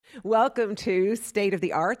Welcome to State of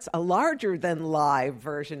the Arts, a larger-than-live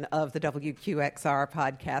version of the WQXR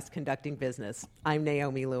podcast, Conducting Business. I'm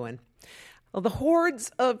Naomi Lewin. Well, the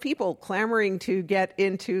hordes of people clamoring to get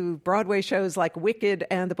into Broadway shows like Wicked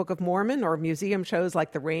and the Book of Mormon, or museum shows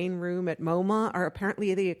like The Rain Room at MoMA, are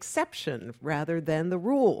apparently the exception rather than the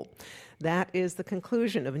rule. That is the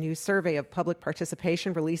conclusion of a new survey of public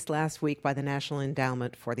participation released last week by the National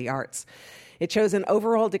Endowment for the Arts. It shows an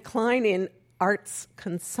overall decline in arts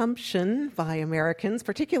consumption by Americans,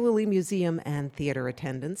 particularly museum and theater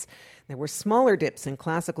attendance. There were smaller dips in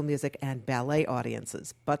classical music and ballet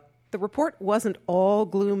audiences. But the report wasn't all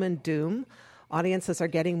gloom and doom. Audiences are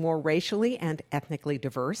getting more racially and ethnically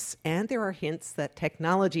diverse, and there are hints that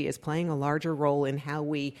technology is playing a larger role in how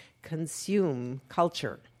we consume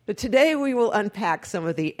culture. But today we will unpack some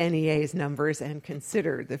of the NEA's numbers and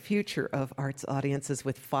consider the future of arts audiences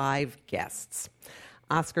with 5 guests.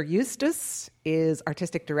 Oscar Eustace is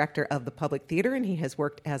artistic director of the Public Theater, and he has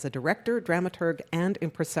worked as a director, dramaturg, and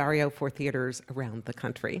impresario for theaters around the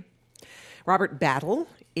country. Robert Battle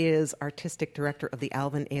is artistic director of the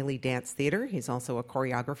Alvin Ailey Dance Theater. He's also a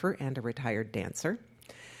choreographer and a retired dancer.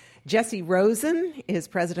 Jesse Rosen is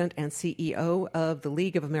president and CEO of the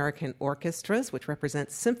League of American Orchestras, which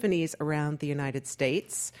represents symphonies around the United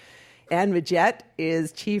States. Anne Majette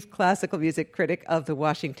is chief classical music critic of the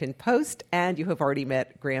Washington Post, and you have already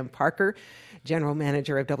met Graham Parker, general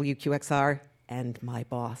manager of WQXR, and my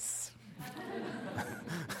boss.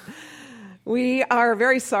 We are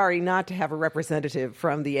very sorry not to have a representative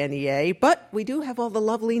from the NEA, but we do have all the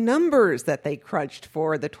lovely numbers that they crunched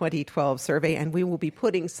for the 2012 survey, and we will be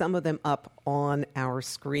putting some of them up on our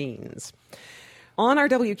screens. On our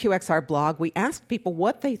WQXR blog, we asked people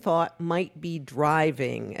what they thought might be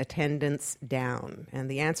driving attendance down.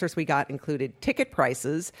 And the answers we got included ticket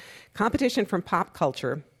prices, competition from pop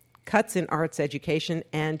culture, cuts in arts education,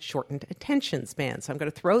 and shortened attention spans. So I'm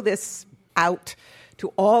going to throw this out to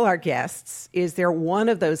all our guests. Is there one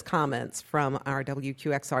of those comments from our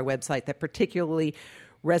WQXR website that particularly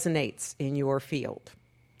resonates in your field?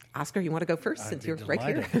 Oscar, you want to go first since you're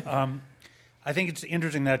delighted. Right here? I think it's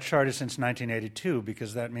interesting that chart is since 1982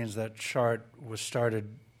 because that means that chart was started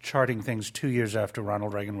charting things 2 years after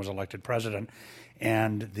Ronald Reagan was elected president,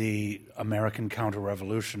 and the American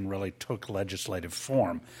counter-revolution really took legislative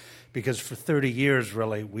form. Because for 30 years,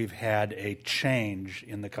 really, we've had a change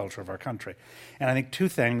in the culture of our country. And I think 2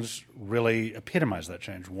 things really epitomize that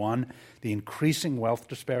change. One, the increasing wealth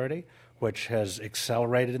disparity, which has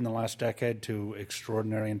accelerated in the last decade to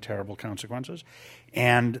extraordinary and terrible consequences,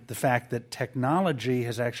 and the fact that technology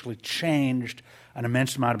has actually changed an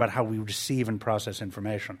immense amount about how we receive and process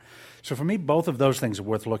information. So for me, both of those things are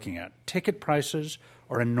worth looking at. Ticket prices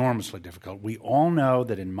are enormously difficult. We all know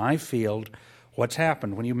that in my field, what's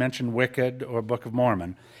happened when you mention Wicked or Book of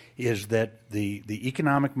Mormon is that the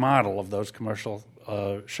economic model of those commercial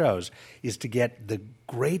shows is to get the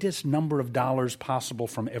greatest number of dollars possible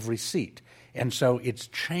from every seat. And so it's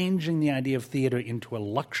changing the idea of theater into a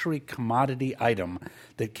luxury commodity item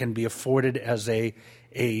that can be afforded as a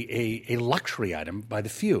luxury item by the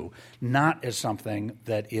few, not as something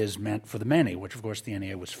that is meant for the many, which, of course, the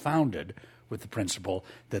NEA was founded with the principle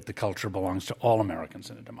that the culture belongs to all Americans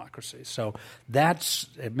in a democracy. So that's,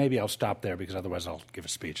 maybe I'll stop there because otherwise I'll give a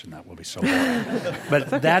speech and that will be so boring.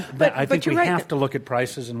 But I think we have to look at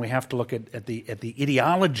prices and we have to look at the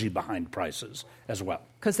ideology behind prices as well.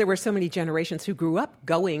 Because there were so many generations who grew up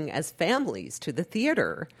going as families to the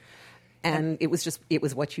theater. And it was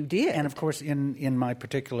what you did. And of course, in my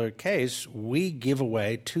particular case, we give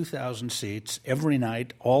away 2,000 seats every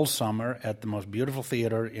night, all summer, at the most beautiful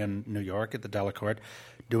theater in New York, at the Delacorte,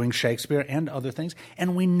 doing Shakespeare and other things.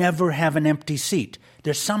 And we never have an empty seat.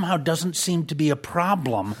 There somehow doesn't seem to be a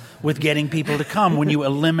problem with getting people to come when you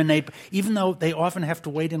eliminate, even though they often have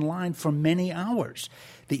to wait in line for many hours.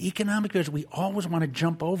 The economic barriers, we always want to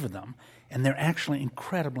jump over them, and they're actually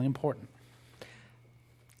incredibly important.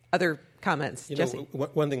 Other comments, Jesse?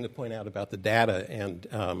 One thing to point out about the data,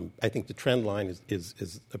 and I think the trend line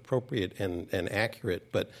is appropriate and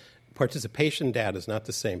accurate, but participation data is not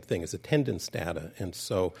the same thing as attendance data. And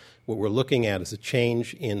so what we're looking at is a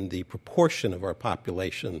change in the proportion of our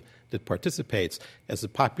population that participates. As the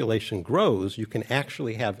population grows, you can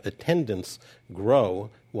actually have attendance grow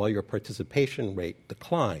while your participation rate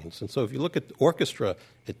declines. And so if you look at orchestra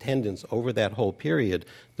attendance over that whole period,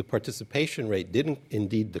 the participation rate didn't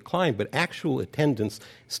indeed decline, but actual attendance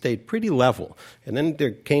stayed pretty level. And then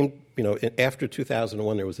there came, after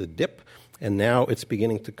 2001, there was a dip, and now it's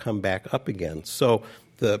beginning to come back up again. So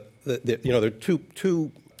there are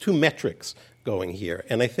two metrics going here.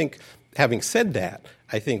 And I think, having said that,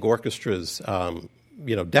 I think orchestras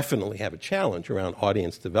definitely have a challenge around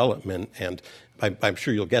audience development, and I'm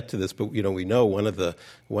sure you'll get to this, but we know one of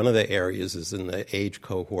the areas is in the age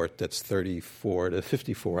cohort that's 34 to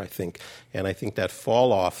 54, I think, and I think that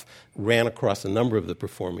fall off ran across a number of the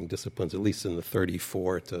performing disciplines, at least in the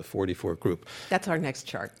 34 to 44 group. That's our next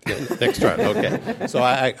chart. Yeah, next chart, okay. So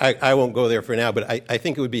I won't go there for now, but I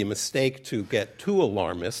think it would be a mistake to get too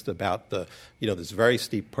alarmist about this very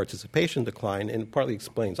steep participation decline, and it partly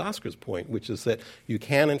explains Oscar's point, which is that you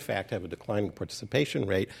can, in fact, have a declining participation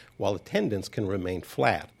rate while attendance can remain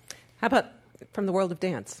flat. How about from the world of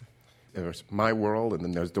dance? There's my world, and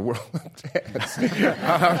then there's the world of dance.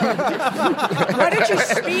 Why don't you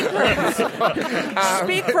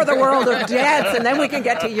speak for the world of dance, and then we can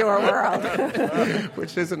get to your world.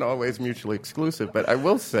 Which isn't always mutually exclusive, but I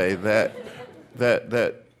will say that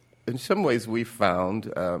in some ways we found,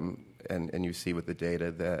 and you see with the data,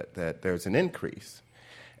 that there's an increase.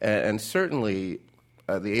 And certainly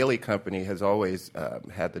the Ailey Company has always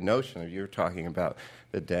had the notion of, you're talking about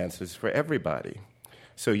the dances for everybody.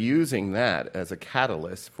 So using that as a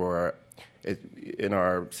catalyst for, in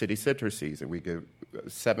our city center season, we give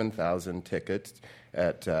 7,000 tickets,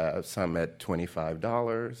 at some at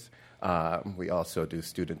 $25. We also do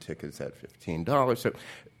student tickets at $15.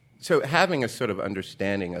 So having a sort of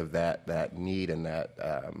understanding of that need and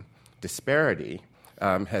that disparity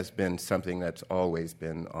has been something that's always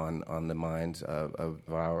been on the minds of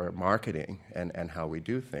our marketing and how we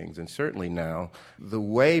do things. And certainly now, the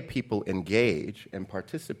way people engage and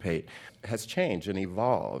participate has changed and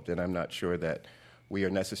evolved, and I'm not sure that we are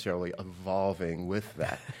necessarily evolving with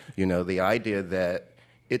that. The idea that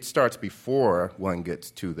it starts before one gets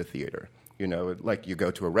to the theater. Like you go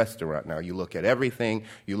to a restaurant now, you look at everything,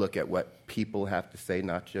 you look at what people have to say,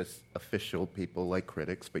 not just official people like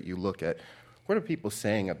critics, but you look at what are people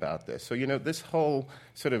saying about this? So, this whole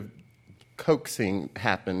sort of coaxing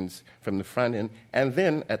happens from the front end and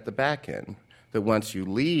then at the back end, that once you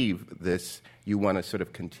leave this, you want to sort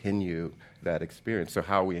of continue that experience. So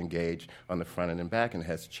how we engage on the front end and back end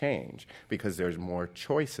has changed because there's more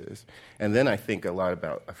choices. And then I think a lot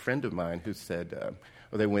about a friend of mine who said,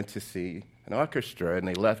 they went to see an orchestra and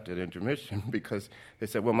they left at intermission because they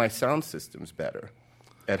said, well, my sound system's better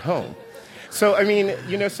at home. So,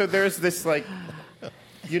 so there's this, the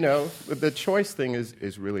choice thing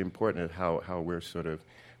is really important at how we're sort of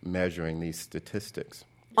measuring these statistics.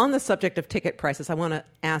 On the subject of ticket prices, I want to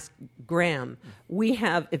ask Graham. We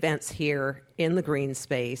have events here in the green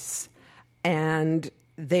space, and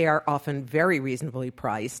they are often very reasonably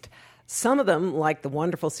priced. Some of them, like the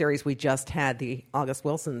wonderful series we just had, the August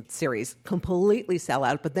Wilson series, completely sell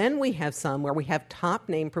out. But then we have some where we have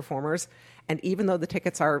top-name performers, and even though the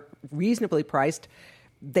tickets are reasonably priced,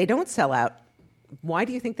 they don't sell out. Why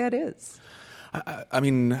do you think that is?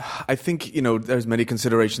 I think, there's many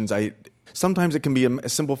considerations. Sometimes it can be a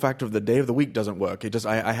simple factor of the day of the week doesn't work.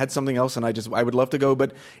 I had something else and I would love to go,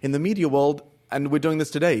 but in the media world, and we're doing this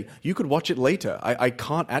today, you could watch it later. I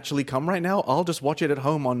can't actually come right now. I'll just watch it at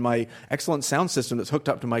home on my excellent sound system that's hooked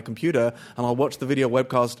up to my computer, and I'll watch the video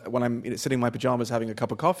webcast when I'm sitting in my pajamas having a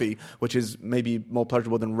cup of coffee, which is maybe more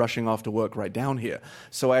pleasurable than rushing off to work right down here.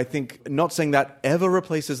 So I think, not saying that ever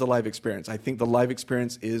replaces the live experience. I think the live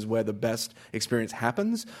experience is where the best experience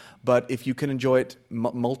happens, but if you can enjoy it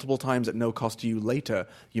multiple times at no cost to you later,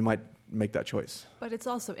 you might make that choice. But it's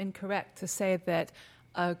also incorrect to say that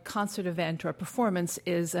a concert event or a performance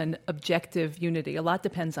is an objective unity. A lot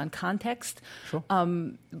depends on context. Sure.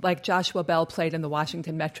 Like Joshua Bell played in the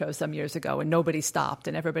Washington Metro some years ago, and nobody stopped,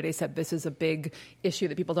 and everybody said this is a big issue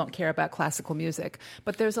that people don't care about classical music.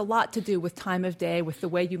 But there's a lot to do with time of day, with the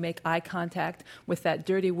way you make eye contact, with that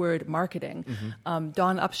dirty word marketing. Mm-hmm.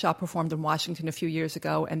 Dawn Upshaw performed in Washington a few years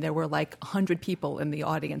ago, and there were like 100 people in the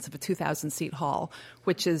audience of a 2,000-seat hall,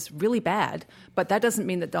 which is really bad. But that doesn't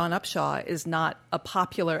mean that Dawn Upshaw is not a popular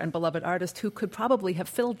and beloved artist who could probably have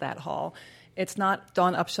filled that hall. It's not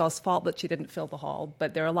Dawn Upshaw's fault that she didn't fill the hall,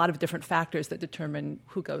 but there are a lot of different factors that determine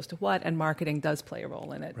who goes to what, and marketing does play a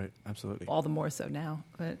role in it. Right, absolutely. All the more so now.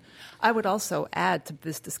 But I would also add to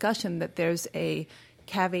this discussion that there's a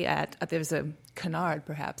caveat, there's a canard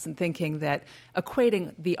perhaps, in thinking that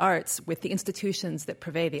equating the arts with the institutions that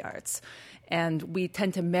purvey the arts. And we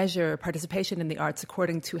tend to measure participation in the arts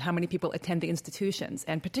according to how many people attend the institutions.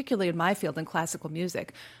 And particularly in my field, in classical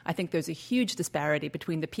music, I think there's a huge disparity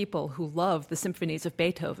between the people who love the symphonies of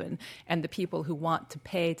Beethoven and the people who want to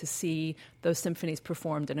pay to see those symphonies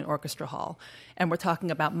performed in an orchestra hall. And we're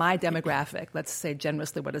talking about my demographic, let's say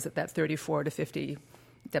generously, what is it, that 34 to 50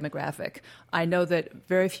 demographic. I know that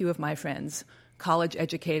very few of my friends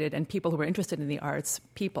college-educated and people who were interested in the arts,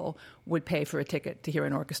 people would pay for a ticket to hear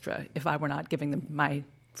an orchestra if I were not giving them my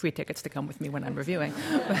free tickets to come with me when I'm reviewing.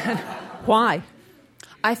 Why?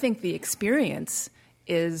 I think the experience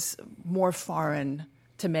is more foreign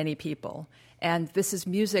to many people. And this is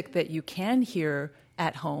music that you can hear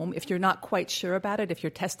at home. If you're not quite sure about it, if you're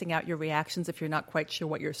testing out your reactions, if you're not quite sure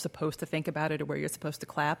what you're supposed to think about it or where you're supposed to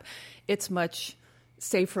clap, it's much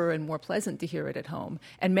safer and more pleasant to hear it at home.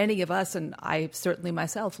 And many of us, and I certainly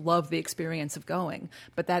myself, love the experience of going.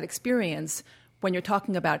 But that experience, when you're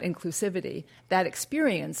talking about inclusivity, that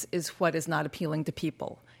experience is what is not appealing to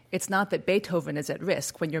people. It's not that Beethoven is at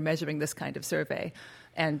risk when you're measuring this kind of survey.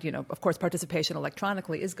 And, of course, participation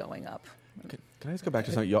electronically is going up. Okay. Can I just go back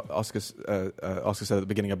to something Oscar said at the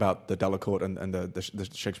beginning about the Delacorte and the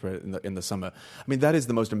Shakespeare in the summer? I mean, that is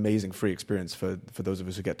the most amazing free experience for those of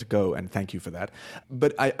us who get to go, and thank you for that.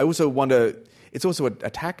 But I also wonder, it's also a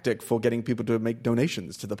tactic for getting people to make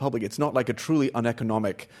donations to the public. It's not like a truly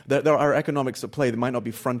uneconomic. There are economics at play. There might not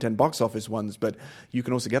be front-end box office ones, but you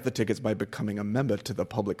can also get the tickets by becoming a member to the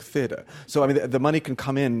public theater. So, I mean, the money can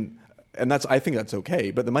come in. And I think that's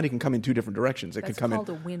okay, but the money can come in two different directions. It That's can come called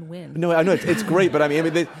a win-win. No, I know it's great, but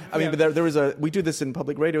but there is we do this in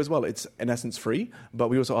public radio as well. It's in essence free, but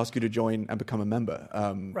we also ask you to join and become a member.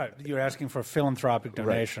 Right, you're asking for a philanthropic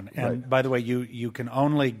donation, right. and by the way, you can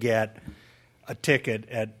only get a ticket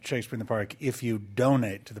at Shakespeare in the Park if you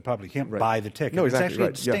donate to the public. You can't buy the ticket. No, exactly.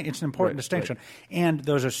 It's actually it's an important distinction. Right. And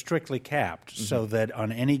those are strictly capped, so that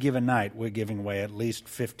on any given night we're giving away at least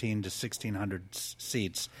 1,500 to 1,600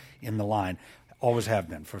 seats in the line. Always have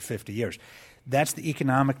been for 50 years. That's the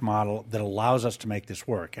economic model that allows us to make this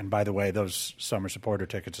work. And by the way, those summer supporter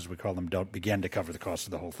tickets, as we call them, don't begin to cover the cost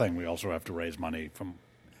of the whole thing. We also have to raise money from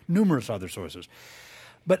numerous other sources.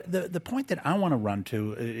 But the point that I want to run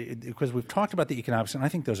to, because we've talked about the economics, and I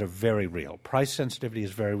think those are very real. Price sensitivity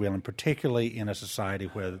is very real, and particularly in a society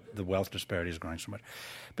where the wealth disparity is growing so much.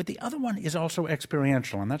 But the other one is also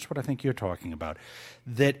experiential, and that's what I think you're talking about,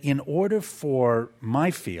 that in order for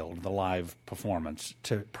my field, the live performance,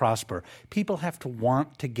 to prosper, people have to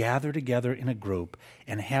want to gather together in a group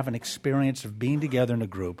and have an experience of being together in a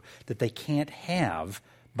group that they can't have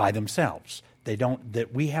by themselves. That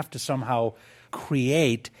we have to somehow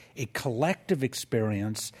create a collective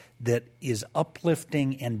experience that is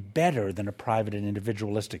uplifting and better than a private and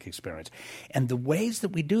individualistic experience. And the ways that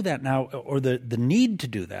we do that now, or the need to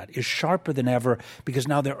do that, is sharper than ever, because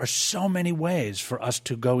now there are so many ways for us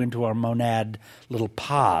to go into our monad little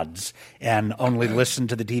pods and only listen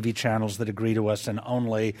to the TV channels that agree to us and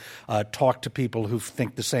only talk to people who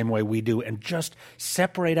think the same way we do and just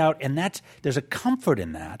separate out. And there's a comfort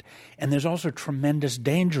in that. And there's also tremendous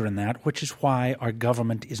danger in that, which is why our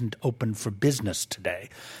government isn't open for business today,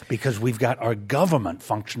 because we've got our government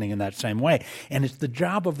functioning in that same way. And it's the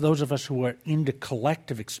job of those of us who are into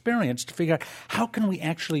collective experience to figure out how can we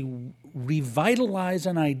actually revitalize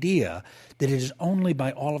an idea that it is only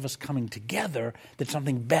by all of us coming together that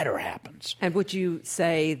something better happens. And would you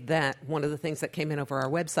say that one of the things that came in over our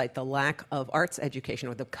website, the lack of arts education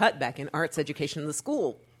or the cutback in arts education in the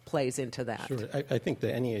school, plays into that? Sure. I think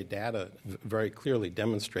the NEA data very clearly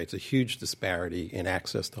demonstrates a huge disparity in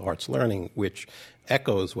access to arts learning, which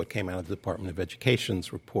echoes what came out of the Department of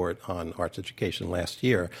Education's report on arts education last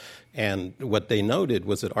year. And what they noted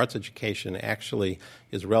was that arts education actually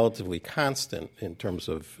is relatively constant in terms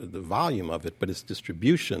of the volume of it, but its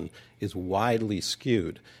distribution is widely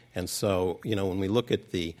skewed. And so, when we look at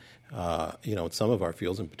in some of our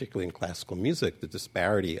fields, and particularly in classical music, the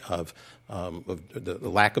disparity of the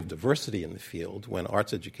lack of diversity in the field, when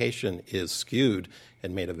arts education is skewed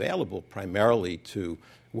and made available primarily to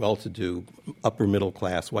well-to-do upper middle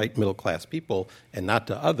class, white middle class people, and not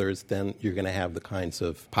to others, then you're going to have the kinds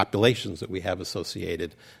of populations that we have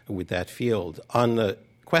associated with that field. On the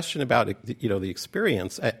question about the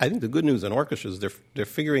experience, I think the good news in orchestras, they're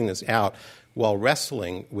figuring this out while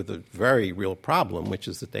wrestling with a very real problem, which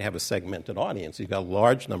is that they have a segmented audience. You've got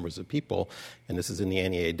large numbers of people, and this is in the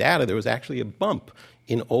NEA data. There was actually a bump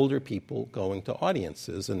in older people going to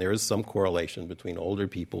audiences, and there is some correlation between older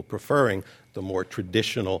people preferring the more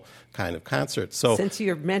traditional kind of concert. So, since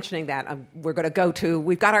you're mentioning that, we're going to go to,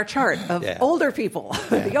 we've got our chart of older people,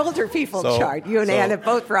 the older people chart. You and Ann have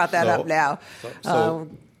both brought that up now.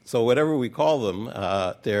 So whatever we call them,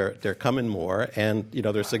 they're coming more, and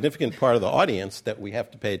they're a significant part of the audience that we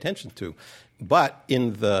have to pay attention to. But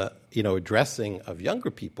in the addressing of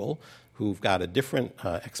younger people who've got a different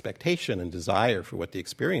expectation and desire for what the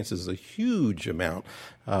experience is, a huge amount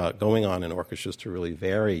going on in orchestras to really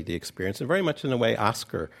vary the experience, and very much in the way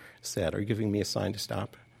Oscar said. Are you giving me a sign to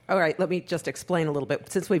stop? All right, let me just explain a little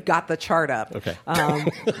bit, since we've got the chart up. Okay.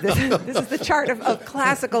 This is the chart of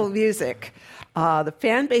classical music. The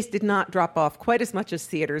fan base did not drop off quite as much as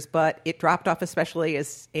theaters, but it dropped off, especially,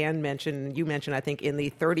 as Anne mentioned, you mentioned, I think, in the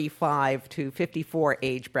 35 to 54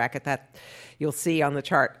 age bracket that you'll see on the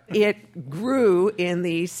chart. It grew in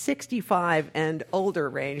the 65 and older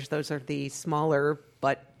range. Those are the smaller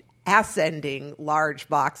but ascending large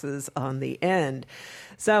boxes on the end.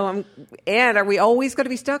 So, Anne, are we always going to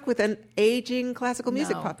be stuck with an aging classical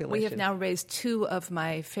music population? We have now raised two of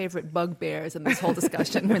my favorite bugbears in this whole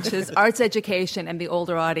discussion, which is arts education and the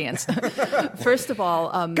older audience. First of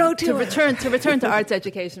all, to return to arts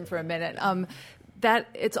education for a minute. That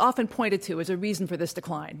it's often pointed to as a reason for this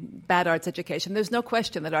decline, bad arts education. There's no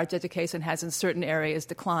question that arts education has in certain areas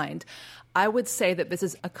declined. I would say that this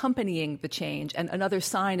is accompanying the change and another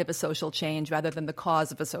sign of a social change rather than the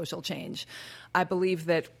cause of a social change. I believe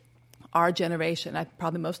that our generation,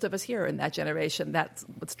 probably most of us here in that generation, that's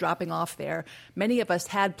what's dropping off there. Many of us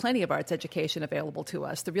had plenty of arts education available to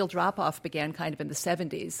us. The real drop-off began kind of in the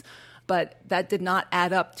 70s, but that did not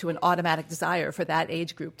add up to an automatic desire for that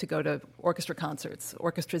age group to go to orchestra concerts,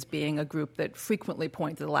 orchestras being a group that frequently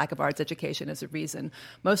point to the lack of arts education as a reason.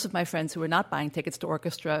 Most of my friends who were not buying tickets to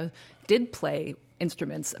orchestra did play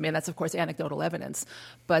instruments. I mean, that's, of course, anecdotal evidence.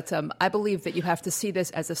 But I believe that you have to see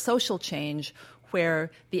this as a social change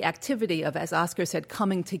where the activity of, as Oscar said,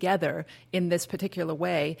 coming together in this particular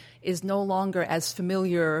way is no longer as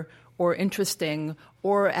familiar or interesting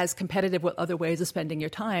or as competitive with other ways of spending your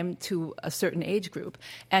time to a certain age group.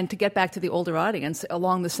 And to get back to the older audience,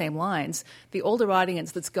 along the same lines, the older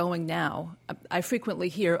audience that's going now, I frequently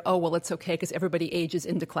hear, oh, well, it's okay because everybody ages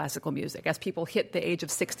into classical music. As people hit the age of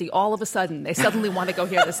 60, all of a sudden, they suddenly want to go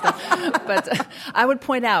hear this stuff. But I would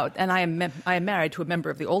point out, and I am married to a member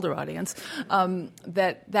of the older audience,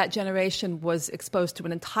 that generation was exposed to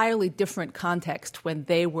an entirely different context when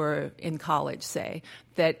they were in college, say,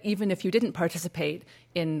 that even if you didn't participate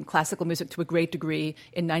in classical music to a great degree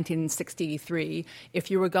in 1963,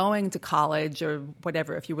 if you were going to college or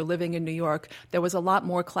whatever, if you were living in New York, there was a lot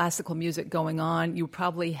more classical music going on. You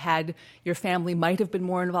probably had, your family might have been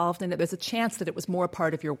more involved in it. There's a chance that it was more a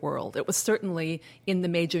part of your world. It was certainly in the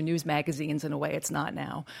major news magazines in a way it's not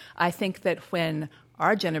now. I think that when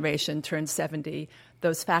our generation turns 70,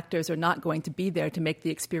 those factors are not going to be there to make the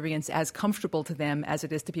experience as comfortable to them as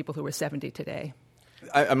it is to people who are 70 today.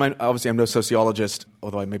 I mean, obviously, I'm no sociologist,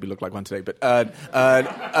 although I maybe look like one today. But and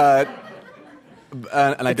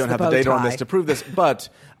I don't have the data on this to prove this. But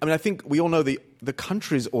I mean, I think we all know the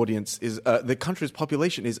country's audience is the country's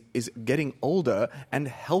population is getting older and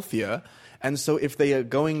healthier. And so if they are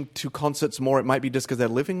going to concerts more, it might be just because they're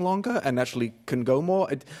living longer and actually can go more.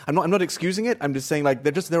 I'm not excusing it. I'm just saying, like,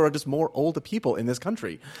 there are just more older people in this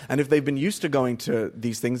country. And if they've been used to going to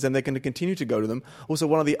these things, then they're going to continue to go to them. Also,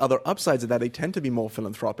 one of the other upsides of that, they tend to be more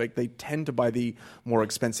philanthropic. They tend to buy the more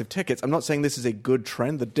expensive tickets. I'm not saying this is a good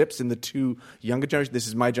trend. The dips in the two younger generations, this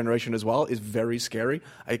is my generation as well, is very scary.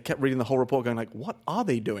 I kept reading the whole report going like, what are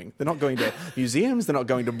they doing? They're not going to museums. They're not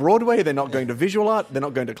going to Broadway. They're not going to visual art. They're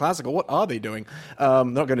not going to classical. What are they doing? They're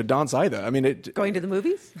not going to dance either. I mean, going to the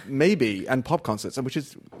movies, maybe, and pop concerts, which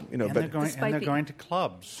is, you know, and but they're going to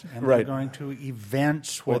clubs, and right. They're going to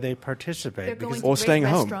events where they participate, or staying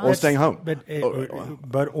home,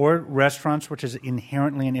 or restaurants, which is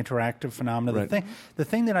inherently an interactive phenomenon. Right. The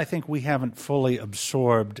thing that I think we haven't fully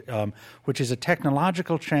absorbed, which is a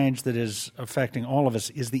technological change that is affecting all of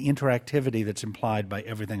us, is the interactivity that's implied by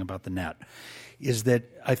everything about the net. Is that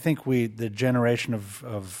I think the generation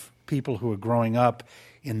of people who are growing up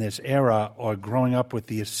in this era are growing up with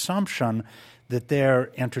the assumption that their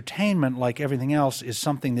entertainment, like everything else, is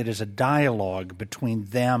something that is a dialogue between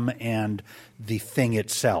them and the thing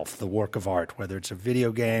itself, the work of art, whether it's a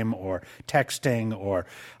video game or texting or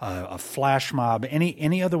a flash mob,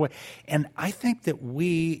 any other way. And I think that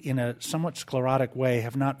we, in a somewhat sclerotic way,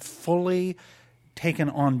 have not fully taken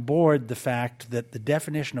on board the fact that the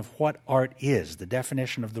definition of what art is, the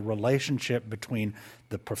definition of the relationship between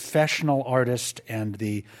the professional artist and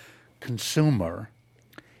the consumer,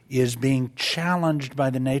 is being challenged by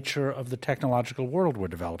the nature of the technological world we're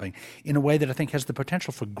developing in a way that I think has the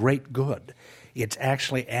potential for great good. It's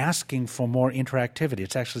actually asking for more interactivity.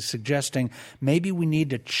 It's actually suggesting maybe we need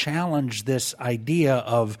to challenge this idea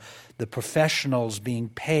of the professionals being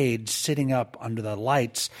paid sitting up under the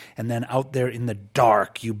lights and then out there in the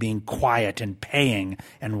dark, you being quiet and paying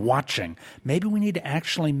and watching. Maybe we need to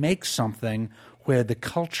actually make something where the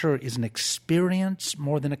culture is an experience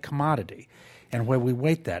more than a commodity, and where we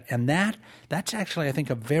weight that. And that's actually, I think,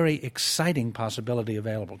 a very exciting possibility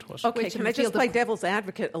available to us. Okay, can I just play devil's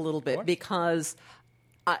advocate a little bit? Because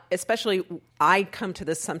especially I come to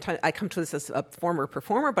this as a former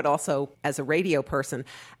performer, but also as a radio person.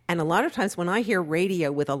 And a lot of times when I hear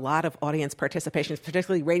radio with a lot of audience participation,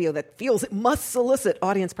 particularly radio that feels it must solicit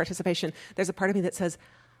audience participation, there's a part of me that says,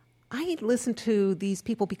 I listen to these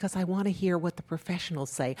people because I want to hear what the professionals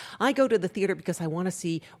say. I go to the theater because I want to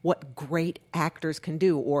see what great actors can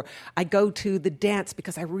do. Or I go to the dance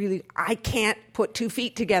because I can't put 2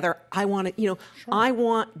 feet together. I want to, I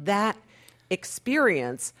want that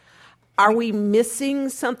experience. Are we missing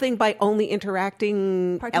something by only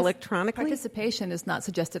interacting electronically? Participation is not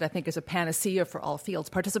suggested, I think, as a panacea for all fields.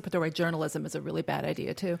 Participatory journalism is a really bad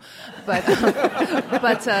idea, too. But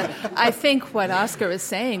I think what Oscar is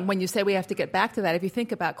saying, when you say we have to get back to that, if you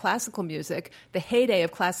think about classical music, the heyday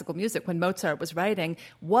of classical music when Mozart was writing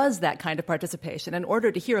was that kind of participation. In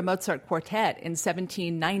order to hear a Mozart quartet in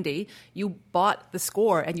 1790, you bought the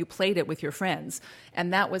score and you played it with your friends.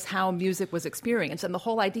 And that was how music was experienced. And the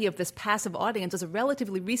whole idea of this passive audience is a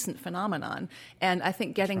relatively recent phenomenon. And I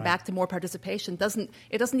think getting back to more participation doesn't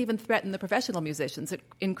even threaten the professional musicians. It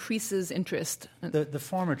increases interest. The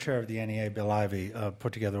former chair of the NEA, Bill Ivey,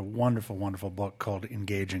 put together a wonderful, wonderful book called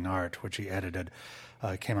Engaging Art, which he edited.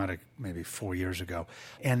 Came out maybe 4 years ago.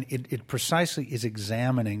 And it precisely is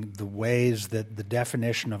examining the ways that the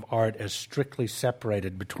definition of art as strictly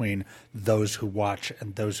separated between those who watch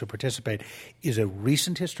and those who participate is a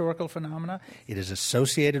recent historical phenomena. It is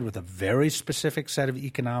associated with a very specific set of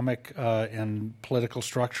economic and political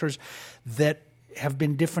structures that have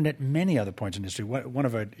been different at many other points in history.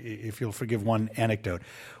 If you'll forgive one anecdote,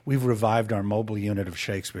 we've revived our mobile unit of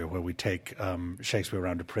Shakespeare, where we take Shakespeare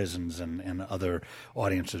around to prisons and other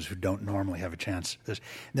audiences who don't normally have a chance.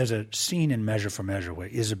 There's a scene in Measure for Measure where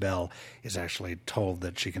Isabel is actually told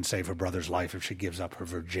that she can save her brother's life if she gives up her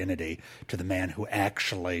virginity to the man who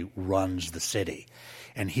actually runs the city.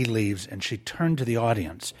 And he leaves, and she turned to the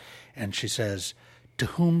audience, and she says, "To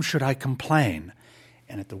whom should I complain?"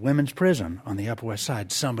 And at the women's prison on the Upper West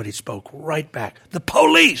Side, somebody spoke right back, "The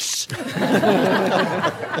police!"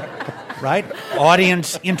 Right?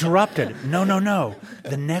 Audience interrupted. No.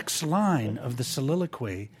 The next line of the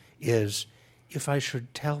soliloquy is, "If I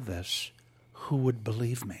should tell this, who would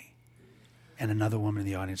believe me?" And another woman in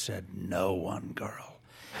the audience said, "No one, girl."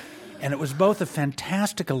 And it was both a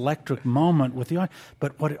fantastic electric moment with the audience,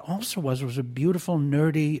 but what it also was a beautiful,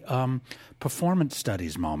 nerdy performance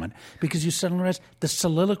studies moment, because you suddenly realize the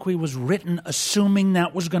soliloquy was written assuming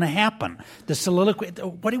that was going to happen. The soliloquy,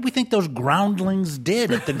 what did we think those groundlings did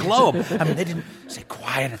at the Globe? I mean, they didn't say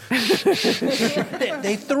quiet.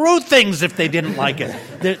 They threw things if they didn't like it.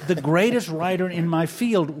 The greatest writer in my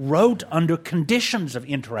field wrote under conditions of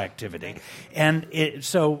interactivity. And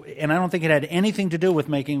I don't think it had anything to do with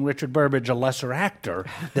making Richard Burbage a lesser actor,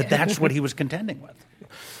 that's what he was contending with.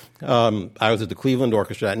 I was at the Cleveland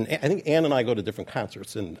Orchestra, and I think Ann and I go to different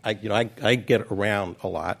concerts, and I get around a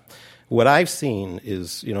lot. What I've seen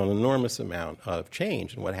is an enormous amount of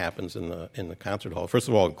change in what happens in the concert hall. First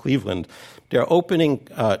of all, in Cleveland, their opening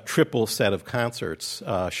triple set of concerts,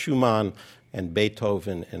 Schumann and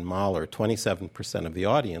Beethoven and Mahler, 27% of the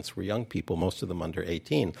audience were young people, most of them under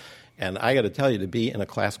 18. And I got to tell you, to be in a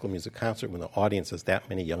classical music concert when the audience has that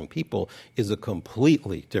many young people is a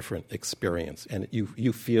completely different experience. And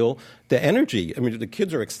you feel the energy. I mean, the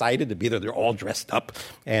kids are excited to be there. They're all dressed up.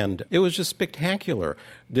 And it was just spectacular.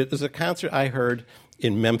 There's a concert I heard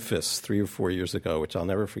in Memphis 3 or 4 years ago, which I'll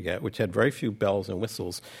never forget, which had very few bells and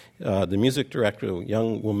whistles. The music director, a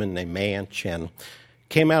young woman named May-Ann Chen,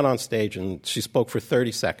 came out on stage and she spoke for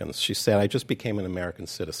 30 seconds. She said, "I just became an American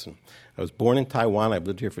citizen. I was born in Taiwan. I've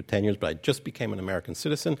lived here for 10 years, but I just became an American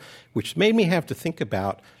citizen," which made me have to think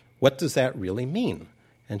about, what does that really mean?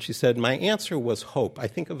 And she said, "My answer was hope. I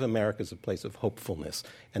think of America as a place of hopefulness,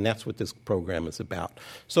 and that's what this program is about."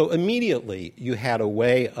 So immediately, you had a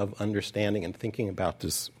way of understanding and thinking about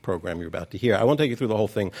this program you're about to hear. I won't take you through the whole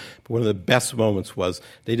thing, but one of the best moments was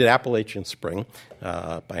they did Appalachian Spring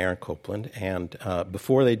by Aaron Copland, and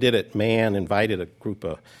before they did it, May-Ann invited a group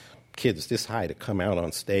of kids this high to come out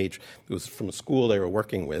on stage. It was from a school they were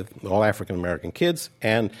working with, all African-American kids,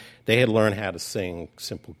 and they had learned how to sing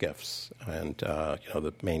Simple Gifts, and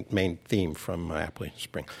the main theme from Appalachian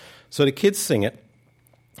Spring. So the kids sing it.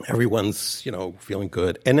 Everyone's, feeling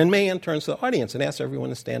good. And then May-Ann turns to the audience and asks everyone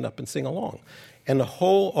to stand up and sing along. And the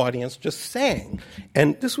whole audience just sang.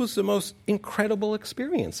 And this was the most incredible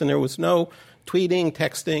experience. And there was no tweeting,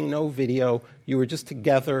 texting, no video. You were just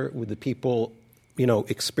together with the people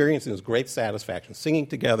experiencing this great satisfaction, singing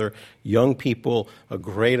together, young people, a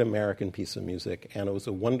great American piece of music, and it was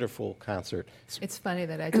a wonderful concert. It's funny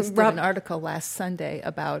that I just did an article last Sunday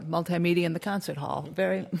about multimedia in the concert hall.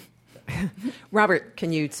 Robert,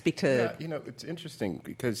 can you speak to... Yeah, it's interesting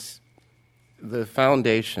because the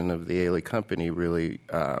foundation of the Ailey Company really,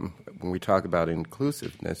 when we talk about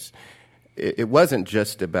inclusiveness, it wasn't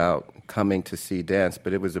just about coming to see dance,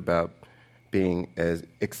 but it was about being as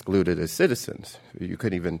excluded as citizens. You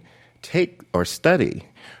couldn't even take or study,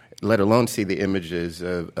 let alone see the images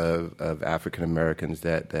of African Americans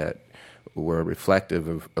that were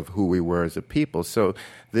reflective of who we were as a people. So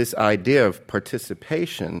this idea of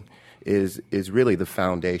participation is really the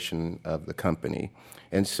foundation of the company.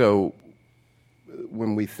 And so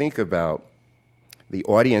when we think about the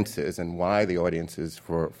audiences and why the audiences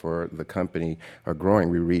for the company are growing,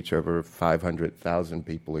 we reach over 500,000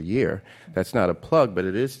 people a year. That's not a plug, but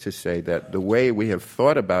it is to say that the way we have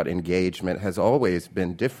thought about engagement has always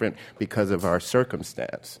been different because of our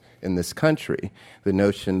circumstance in this country. The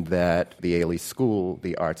notion that the Ailey School,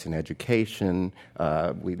 the arts and education,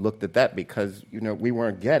 we looked at that because, we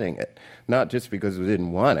weren't getting it. Not just because we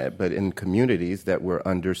didn't want it, but in communities that were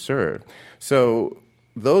underserved. So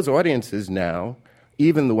those audiences now,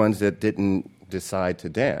 even the ones that didn't decide to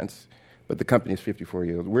dance, but the company is 54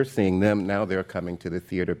 years old, we're seeing them, now they're coming to the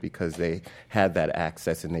theater because they had that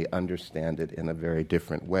access and they understand it in a very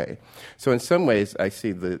different way. So in some ways, I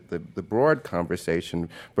see the broad conversation,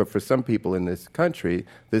 but for some people in this country,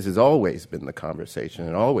 this has always been the conversation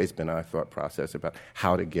and always been our thought process about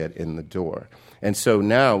how to get in the door. And so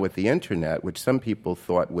now with the internet, which some people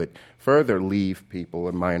thought would further leave people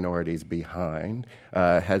and minorities behind,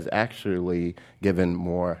 has actually given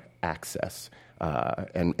more access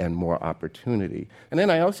and more opportunity. And then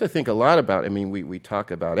I also think a lot about, we talk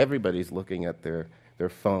about everybody's looking at their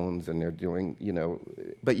phones and they're doing,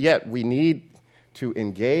 but yet we need to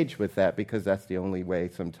engage with that because that's the only way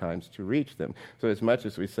sometimes to reach them. So as much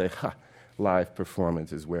as we say, live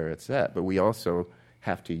performance is where it's at, but we also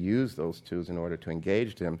have to use those tools in order to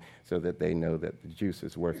engage them so that they know that the juice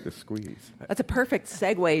is worth the squeeze. That's a perfect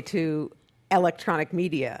segue to electronic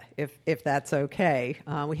media, if that's okay.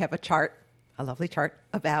 We have a lovely chart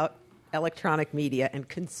about electronic media and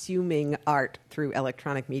consuming art through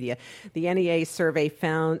electronic media. The NEA survey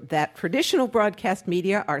found that traditional broadcast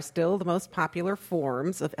media are still the most popular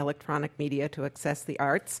forms of electronic media to access the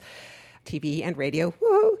arts. TV and radio,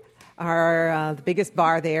 are the biggest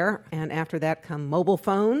bar there, and after that come mobile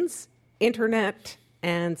phones, internet,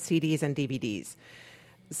 and CDs and DVDs.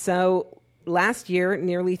 So last year,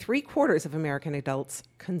 nearly 3/4 of American adults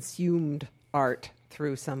consumed art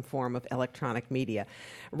through some form of electronic media.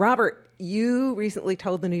 Robert, you recently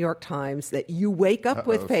told the New York Times that you wake up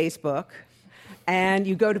with Facebook and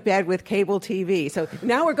you go to bed with cable TV. So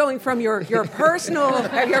now we're going from your personal,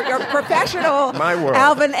 your professional My world.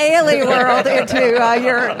 Alvin Ailey world into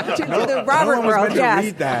to the Robert world. Meant Yes. to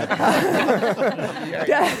read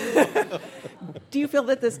that. Do you feel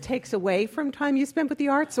that this takes away from time you spend with the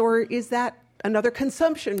arts, or is that another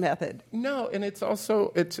consumption method? No, and it's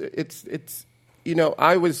also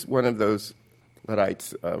I was one of those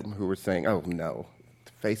Luddites who were saying, "Oh no,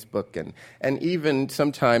 Facebook," and even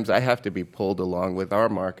sometimes I have to be pulled along with our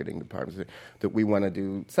marketing department that we want to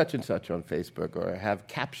do such and such on Facebook, or have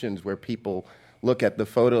captions where people look at the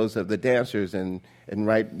photos of the dancers and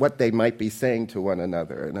write what they might be saying to one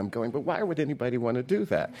another. And I'm going, but why would anybody want to do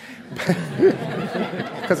that?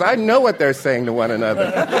 Because I know what they're saying to one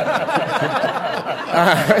another.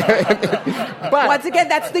 But once again,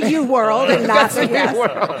 that's the you world and not the yes.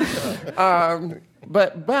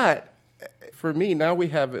 But for me, now we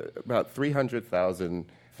have about 300,000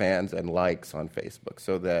 fans and likes on Facebook,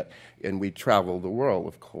 and we travel the world,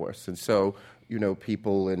 of course. And so,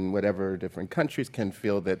 people in whatever different countries can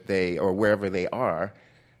feel that or wherever they are,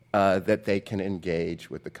 that they can engage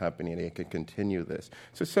with the company and they can continue this.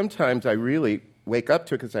 So sometimes I really wake up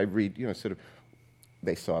to it because I read,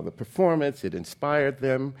 they saw the performance, it inspired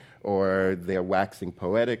them, or they're waxing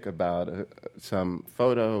poetic about some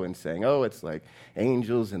photo and saying, oh, it's like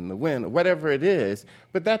angels in the wind, or whatever it is.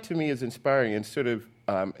 But that to me is inspiring and sort of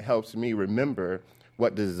helps me remember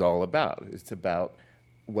what this is all about. It's about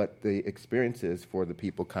what the experience is for the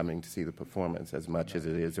people coming to see the performance as much as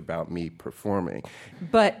it is about me performing.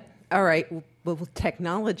 But, all right, will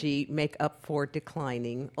technology make up for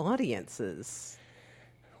declining audiences?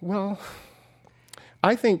 Well,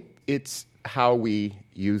 I think it's how we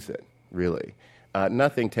use it, really.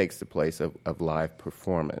 Nothing takes the place of live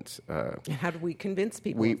performance. How do we convince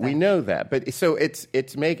people of that? We know that. But so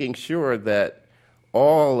it's making sure that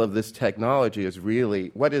all of this technology is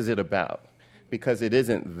really, what is it about? Because it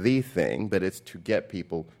isn't the thing, but it's to get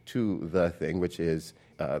people to the thing, which is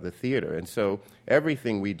the theater. And so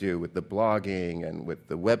everything we do with the blogging and with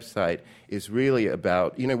the website is really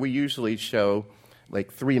about, we usually show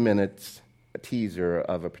like 3 minutes, a teaser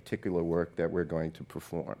of a particular work that we're going to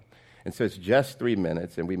perform. And so it's just 3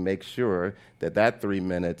 minutes, and we make sure that 3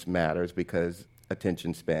 minutes matters because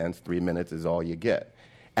attention spans, 3 minutes is all you get.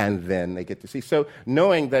 And then they get to see. So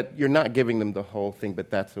knowing that you're not giving them the whole thing, but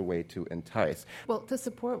that's a way to entice. Well, to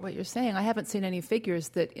support what you're saying, I haven't seen any figures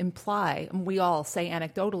that imply, and we all say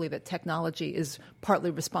anecdotally that technology is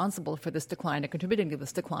partly responsible for this decline and contributing to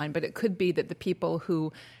this decline, but it could be that the people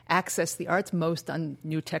who access the arts most on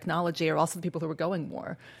new technology are also the people who are going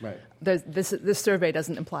more. Right. This survey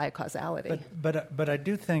doesn't imply a causality. But I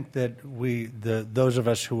do think that those of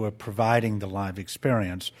us who are providing the live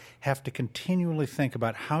experience have to continually think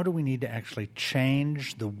about how do we need to actually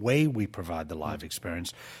change the way we provide the live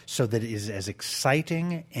experience so that it is as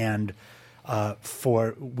exciting and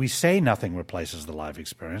we say nothing replaces the live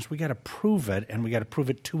experience. We got to prove it, and we got to prove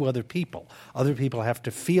it to other people. Other people have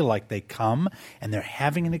to feel like they come and they're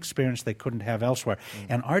having an experience they couldn't have elsewhere.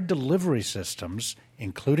 And our delivery systems,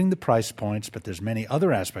 including the price points, but there's many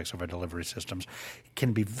other aspects of our delivery systems,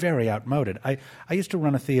 can be very outmoded. I used to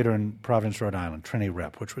run a theater in Providence, Rhode Island, Trinity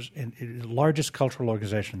Rep, which was the largest cultural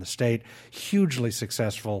organization in the state, hugely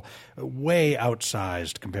successful, way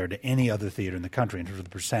outsized compared to any other theater in the country in terms of the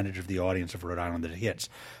percentage of the audience of Rhode Island that it hits.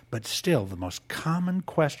 But still, the most common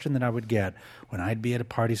question that I would get when I'd be at a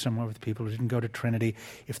party somewhere with people who didn't go to Trinity,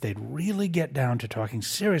 if they'd really get down to talking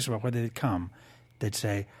serious about whether they'd come, they'd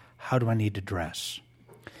say, how do I need to dress?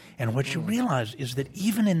 And what you realize is that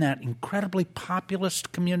even in that incredibly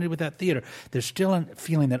populist community with that theater, there's still a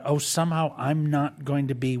feeling that, somehow I'm not going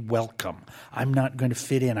to be welcome. I'm not going to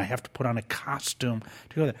fit in. I have to put on a costume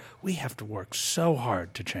to go there. We have to work so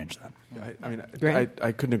hard to change that.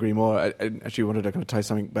 I couldn't agree more. I actually wanted to kind of tie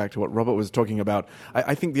something back to what Robert was talking about.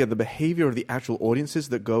 I think the behavior of the actual audiences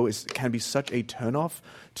that go can be such a turnoff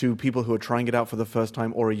to people who are trying it out for the first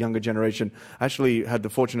time or a younger generation. I actually had the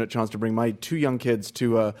fortunate chance to bring my 2 young kids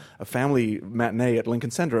to a family matinee at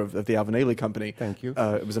Lincoln Center of the Alvin Ailey Company. Thank you.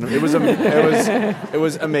 It was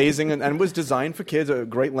amazing and was designed for kids. A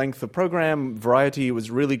great length of program, variety. It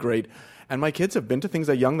was really great. And my kids have been to things.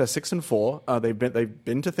 They're young. They're 6 and 4. They've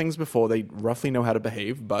been to things before. They roughly know how to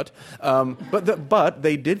behave. But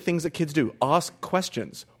they did things that kids do. Ask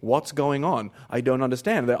questions. What's going on? I don't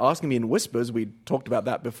understand. They're asking me in whispers. We talked about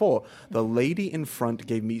that before. The lady in front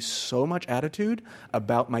gave me so much attitude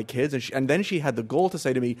about my kids, and then she had the gall to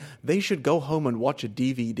say to me, "They should go home and watch a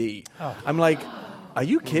DVD." Oh. I'm like, are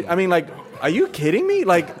you kidding? I mean, are you kidding me?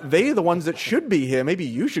 They're the ones that should be here. Maybe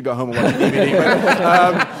you should go home and watch a DVD.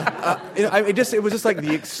 It was just like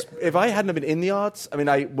if I hadn't been in the arts, I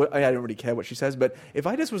don't really care what she says, but if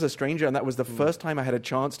I just was a stranger and that was the first time I had a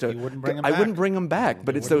chance to, I wouldn't bring them back.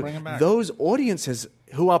 But it's those audiences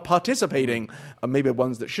who are participating, maybe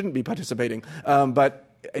ones that shouldn't be participating, but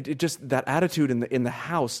it just that attitude in the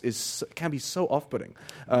house can be so off-putting.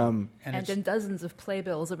 And in dozens of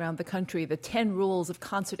playbills around the country, the 10 rules of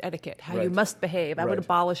concert etiquette, how you must behave. I would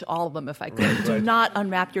abolish all of them if I could. Do not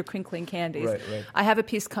unwrap your crinkling candies. Right. I have a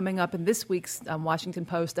piece coming up in this week's Washington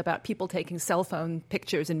Post about people taking cell phone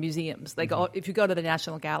pictures in museums. They go, if you go to the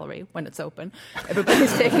National Gallery when it's open,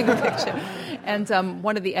 everybody's taking a picture. And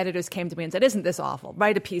one of the editors came to me and said, "Isn't this awful?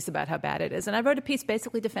 Write a piece about how bad it is." And I wrote a piece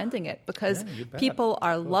basically defending it because people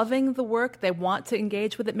are loving the work. They want to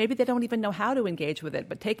engage with it. Maybe they don't even know how to engage with it,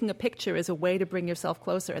 but taking a picture is a way to bring yourself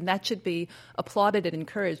closer, and that should be applauded and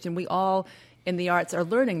encouraged. And we all in the arts are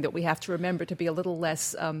learning that we have to remember to be a little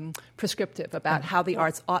less prescriptive about how the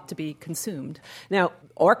arts ought to be consumed. Now,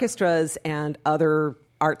 orchestras and other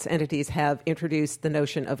arts entities have introduced the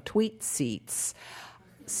notion of tweet seats.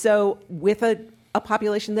 So with a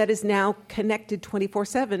population that is now connected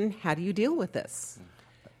 24/7, how do you deal with this?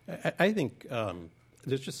 I think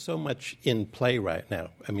there's just so much in play right now.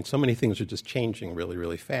 I mean, so many things are just changing really,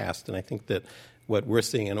 really fast. And I think that what we're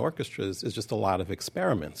seeing in orchestras is just a lot of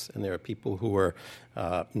experiments. And there are people who are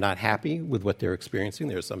not happy with what they're experiencing.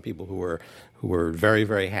 There are some people who are very,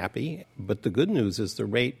 very happy. But the good news is the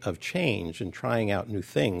rate of change and trying out new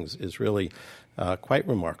things is really quite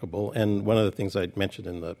remarkable. And one of the things I mentioned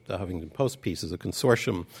in the Huffington Post piece is a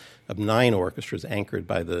consortium of 9 orchestras anchored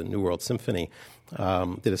by the New World Symphony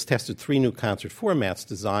that has tested 3 new concert formats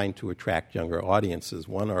designed to attract younger audiences.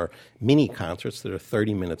 One are mini concerts that are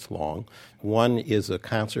 30 minutes long. One is a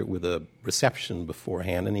concert with a reception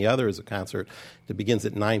beforehand, and the other is a concert that begins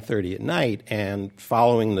at 9:30 at night, and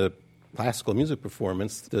following the classical music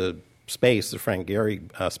performance, the Frank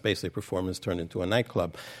Gehry space they perform is turned into a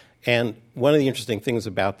nightclub. And one of the interesting things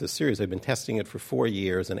about this series, I've been testing it for 4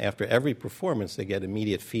 years, and after every performance, they get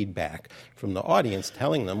immediate feedback from the audience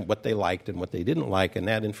telling them what they liked and what they didn't like, and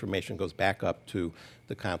that information goes back up to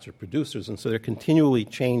the concert producers. And so they're continually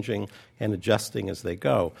changing and adjusting as they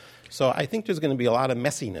go. So I think there's going to be a lot of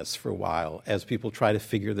messiness for a while as people try to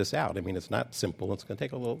figure this out. I mean, it's not simple. It's going to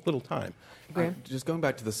take a little time. Just going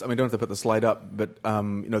back to this, I mean, don't have to put the slide up, but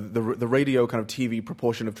the radio kind of TV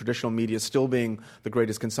proportion of traditional media still being the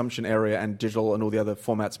greatest consumption area, and digital and all the other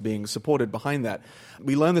formats being supported behind that.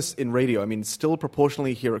 We learn this in radio. I mean, still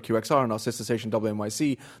proportionally here at QXR and our sister station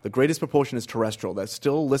WNYC, the greatest proportion is terrestrial. They're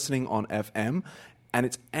still listening on FM. And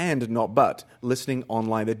it's and, not but, listening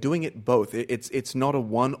online. They're doing it both. It's not a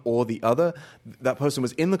one or the other. That person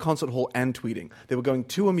was in the concert hall and tweeting. They were going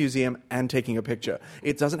to a museum and taking a picture.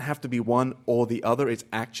 It doesn't have to be one or the other. It's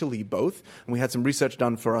actually both. And we had some research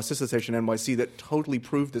done for our sister station NYC that totally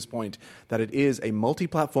proved this point, that it is a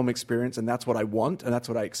multi-platform experience, and that's what I want, and that's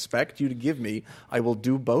what I expect you to give me. I will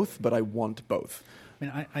do both, but I want both. I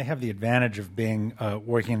mean, I have the advantage of being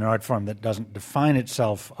working in an art form that doesn't define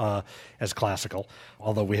itself as classical,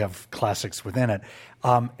 although we have classics within it.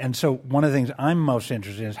 And so one of the things I'm most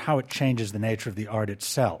interested in is how it changes the nature of the art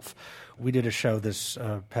itself. We did a show this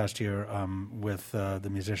past year with the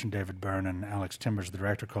musician David Byrne and Alex Timbers, the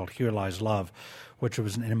director, called Here Lies Love, which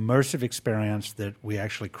was an immersive experience that we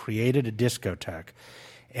actually created a discotheque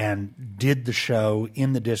and did the show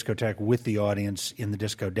in the discotheque with the audience in the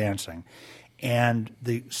disco dancing. And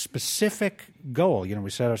the specific goal, we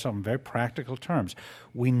set ourselves in very practical terms.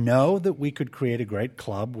 We know that we could create a great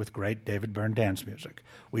club with great David Byrne dance music.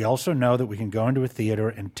 We also know that we can go into a theater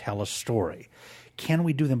and tell a story. Can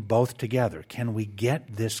we do them both together? Can we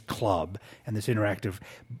get this club and this interactive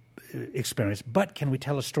experience, but can we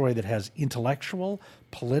tell a story that has intellectual,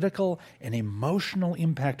 political, and emotional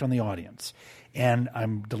impact on the audience? And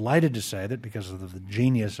I'm delighted to say that because of the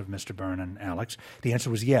genius of Mr. Byrne and Alex, the answer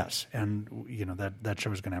was yes. And that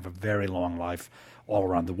show is going to have a very long life all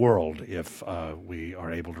around the world if we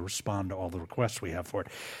are able to respond to all the requests we have for it.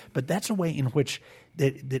 But that's a way in which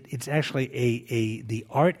that it's actually the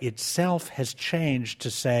art itself has changed to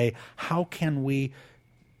say, how can we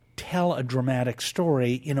tell a dramatic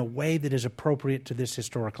story in a way that is appropriate to this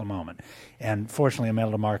historical moment. And fortunately,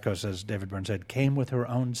 Imelda Marcos, as David Byrne said, came with her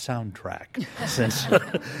own soundtrack.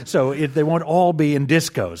 So they won't all be in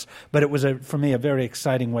discos. But it was, for me, a very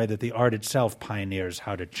exciting way that the art itself pioneers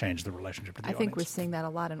how to change the relationship with the audience. I think we're seeing that a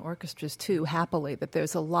lot in orchestras, too, happily, that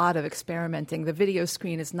there's a lot of experimenting. The video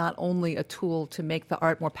screen is not only a tool to make the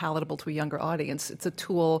art more palatable to a younger audience, it's a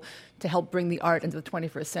tool to help bring the art into the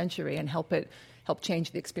 21st century and help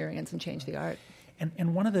change the experience and change the art.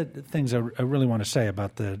 And one of the things I really want to say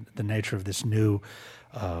about the nature of this new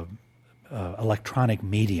electronic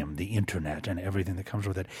medium, the Internet and everything that comes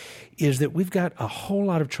with it, is that we've got a whole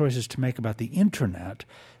lot of choices to make about the Internet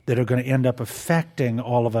that are going to end up affecting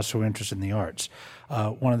all of us who are interested in the arts.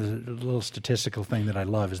 One of the little statistical thing that I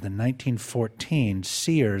love is that in 1914,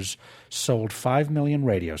 Sears sold 5 million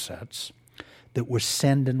radio sets that were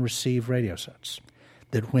send and receive radio sets.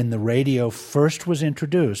 That when the radio first was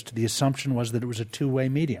introduced, the assumption was that it was a two-way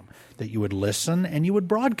medium, that you would listen and you would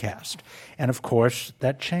broadcast. And, of course,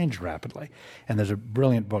 that changed rapidly. And there's a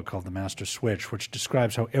brilliant book called The Master Switch, which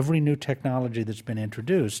describes how every new technology that's been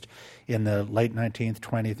introduced in the late 19th,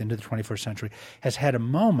 20th, into the 21st century has had a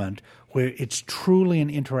moment where it's truly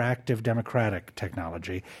an interactive democratic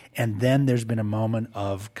technology, and then there's been a moment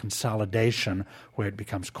of consolidation where it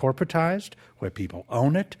becomes corporatized, where people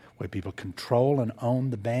own it, where people control and own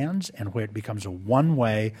the bands, and where it becomes a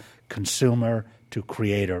one-way consumer to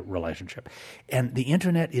creator relationship. And the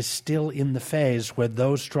Internet is still in the phase where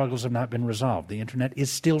those struggles have not been resolved. The Internet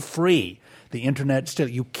is still free. The Internet still,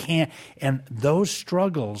 you can't, and those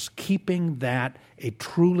struggles, keeping that a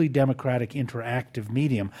truly democratic, interactive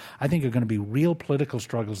medium, I think are going to be real political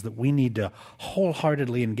struggles that we need to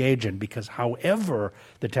wholeheartedly engage in, because however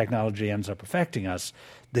the technology ends up affecting us,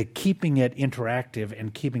 the keeping it interactive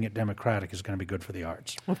and keeping it democratic is going to be good for the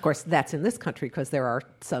arts. Of course, that's in this country, because there are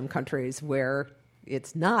some countries where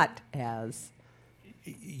it's not as...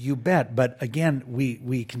 You bet. But again,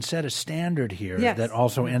 we can set a standard here that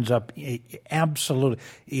also ends up absolutely.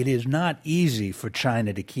 It is not easy for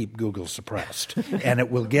China to keep Google suppressed. And it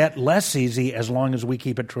will get less easy as long as we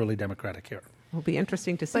keep it truly democratic here. It'll be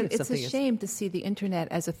interesting to see. But it's a shame to see the Internet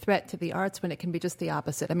as a threat to the arts when it can be just the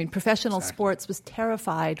opposite. I mean, professional sports was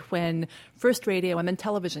terrified when first radio and then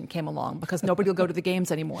television came along because nobody will go to the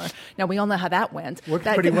games anymore. Now, we all know how that went. Worked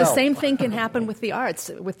pretty well. The same thing can happen with the arts,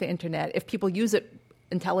 with the Internet, if people use it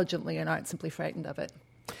intelligently and aren't simply frightened of it.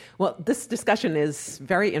 Well, this discussion is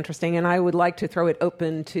very interesting, and I would like to throw it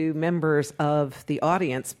open to members of the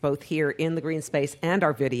audience, both here in the green space and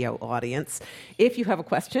our video audience. If you have a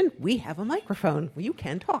question, we have a microphone. You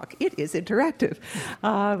can talk. It is interactive.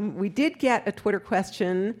 We did get a Twitter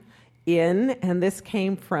question in, and this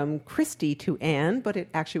came from Christy to Anne, but it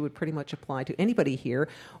actually would pretty much apply to anybody here.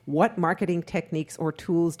 What marketing techniques or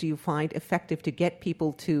tools do you find effective to get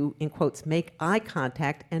people to, in quotes, make eye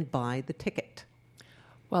contact and buy the ticket?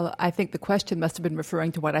 Well, I think the question must have been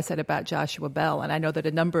referring to what I said about Joshua Bell, and I know that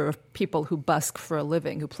a number of people who busk for a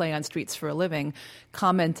living, who play on streets for a living,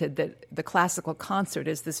 commented that the classical concert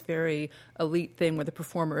is this very elite thing where the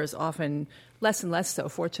performer is often, less and less so,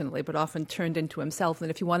 fortunately, but often turned into himself. And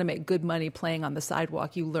if you want to make good money playing on the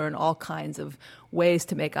sidewalk, you learn all kinds of ways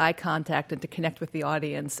to make eye contact and to connect with the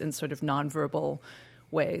audience in sort of nonverbal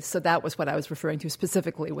ways. So that was what I was referring to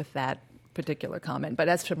specifically with that particular comment. But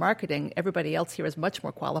as for marketing, everybody else here is much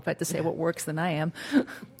more qualified to say what works than I am.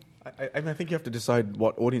 I think you have to decide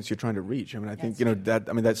what audience you're trying to reach. I mean, I think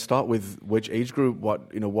that start with which age group,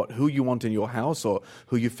 who you want in your house, or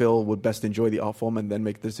who you feel would best enjoy the art form, and then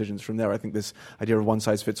make decisions from there. I think this idea of one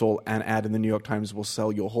size fits all, an ad in the New York Times will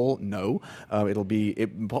sell your hall. No, it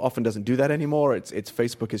often doesn't do that anymore. It's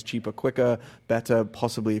Facebook is cheaper, quicker, better,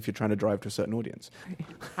 possibly if you're trying to drive to a certain audience.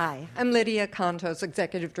 Hi, I'm Lydia Contos,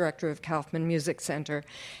 Executive Director of Kaufman Music Center,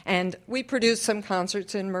 and we produce some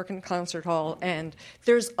concerts in Merkin Concert Hall, and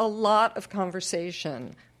there's a lot of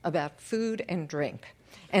conversation about food and drink.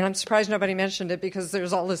 And I'm surprised nobody mentioned it because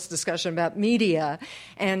there's all this discussion about media.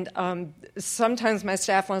 And sometimes my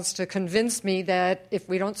staff wants to convince me that if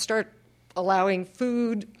we don't start allowing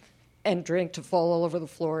food and drink to fall all over the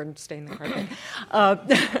floor and stain the carpet,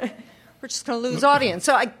 we're just going to lose audience.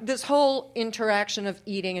 So this whole interaction of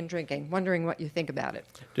eating and drinking, wondering what you think about it.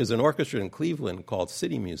 There's an orchestra in Cleveland called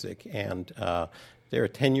City Music, and they're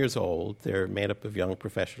 10 years old. They're made up of young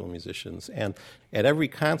professional musicians. And at every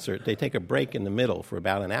concert, they take a break in the middle for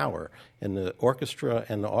about an hour, and the orchestra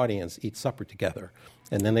and the audience eat supper together.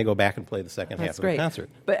 And then they go back and play the second half of the concert.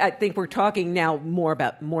 But I think we're talking now more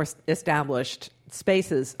about more established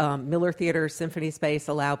spaces. Miller Theater, Symphony Space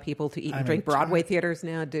allow people to eat and drink. Broadway theaters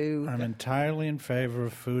now do. I'm entirely in favor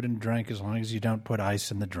of food and drink as long as you don't put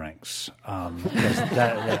ice in the drinks.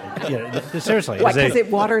 Seriously. Why, because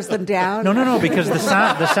it waters them down? No, because the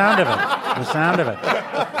sound of it.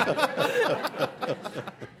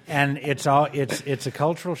 And it's a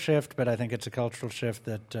cultural shift, but I think it's a cultural shift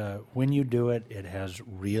that when you do it, it has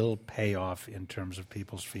real payoff in terms of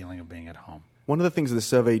people's feeling of being at home. One of the things the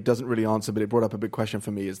survey doesn't really answer, but it brought up a big question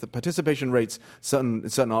for me, is that participation rates in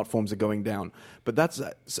certain art forms are going down. But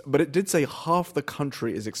it did say half the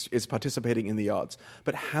country is participating in the arts.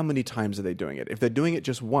 But how many times are they doing it? If they're doing it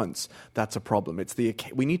just once, that's a problem.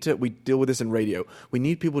 We deal with this in radio. We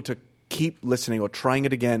need people to keep listening or trying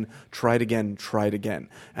it again, try it again, try it again.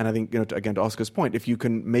 And I think, again, to Oscar's point, if you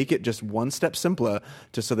can make it just one step simpler,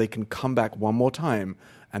 just so they can come back one more time,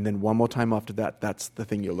 and then one more time after that, that's the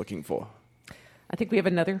thing you're looking for. I think we have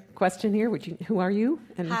another question here. Who are you?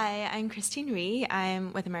 Hi, I'm Christine Rhee.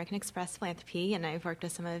 I'm with American Express Philanthropy, and I've worked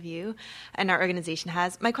with some of you, and our organization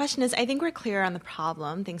has. My question is, I think we're clear on the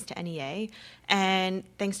problem, thanks to NEA, and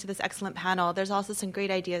thanks to this excellent panel. There's also some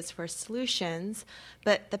great ideas for solutions,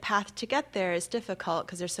 but the path to get there is difficult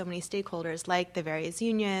because there's so many stakeholders, like the various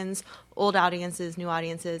unions, old audiences, new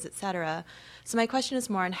audiences, et cetera. So my question is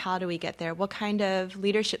more on how do we get there? What kind of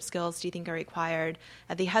leadership skills do you think are required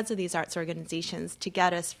at the heads of these arts organizations to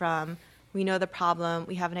get us from, we know the problem,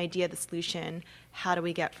 we have an idea of the solution, how do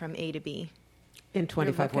we get from A to B? In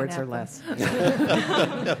 25 words or less.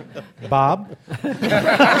 Bob?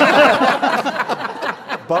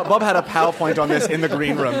 Bob had a PowerPoint on this in the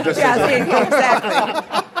green room. Exactly.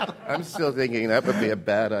 I'm still thinking that would be a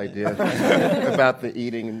bad idea about the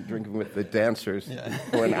eating and drinking with the dancers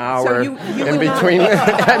for an hour you in between.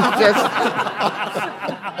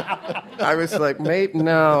 I was like, mate,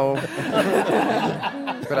 no.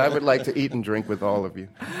 But I would like to eat and drink with all of you.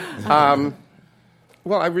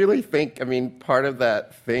 Well, I really think, part of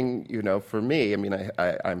that thing, for me,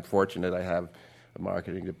 I'm fortunate I have a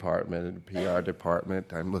marketing department and a PR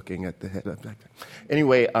department. I'm looking at the head of that.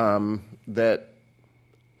 Anyway, that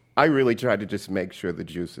I really try to just make sure the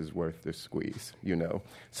juice is worth the squeeze,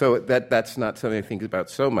 So that's not something I think about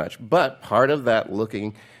so much. But part of that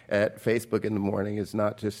looking at Facebook in the morning is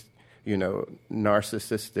not just,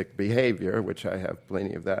 narcissistic behavior, which I have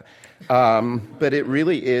plenty of that. But it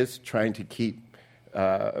really is trying to keep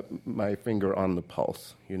my finger on the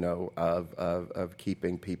pulse, of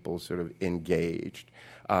keeping people sort of engaged.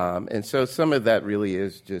 And so some of that really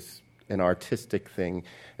is just an artistic thing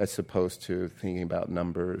as opposed to thinking about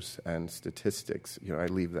numbers and statistics. I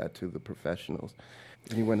leave that to the professionals.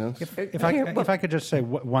 Anyone else? If I could just say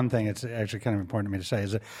one thing, it's actually kind of important to me to say,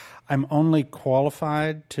 is that I'm only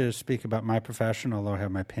qualified to speak about my profession, although I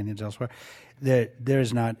have my opinions elsewhere. There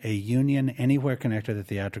is not a union anywhere connected to the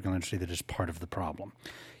theatrical industry that is part of the problem.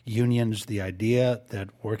 Unions, the idea that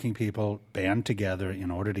working people band together in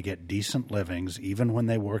order to get decent livings, even when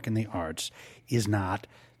they work in the arts, is not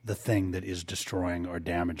the thing that is destroying or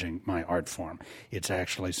damaging my art form. It's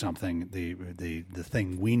actually something, the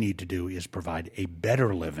thing we need to do is provide a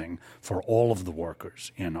better living for all of the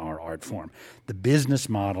workers in our art form. The business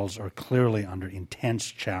models are clearly under intense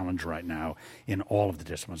challenge right now in all of the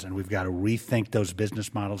disciplines, and we've got to rethink those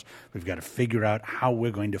business models. We've got to figure out how we're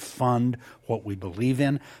going to fund what we believe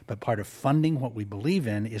in, but part of funding what we believe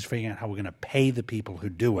in is figuring out how we're going to pay the people who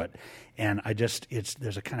do it. And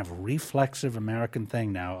there's a kind of reflexive American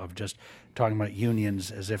thing now of just talking about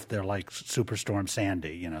unions as if they're like Superstorm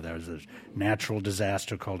Sandy. There's this natural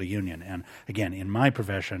disaster called a union. And again, in my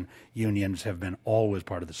profession, unions have been always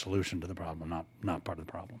part of the solution to the problem, not part of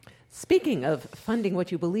the problem. Speaking of funding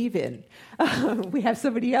what you believe in, we have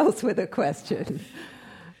somebody else with a question.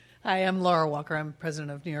 Hi, I'm Laura Walker. I'm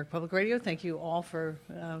president of New York Public Radio. Thank you all for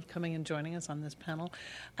coming and joining us on this panel.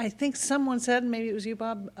 I think someone said, maybe it was you,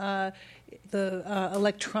 Bob, the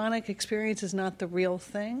electronic experience is not the real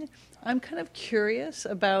thing. I'm kind of curious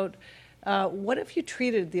about what if you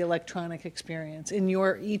treated the electronic experience in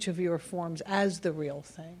each of your forms as the real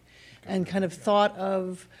thing, and kind of thought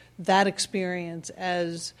of that experience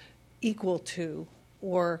as equal to,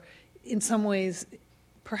 or in some ways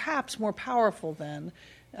perhaps more powerful than,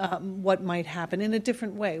 what might happen in a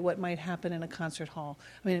different way, what might happen in a concert hall.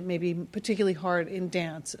 I mean, it may be particularly hard in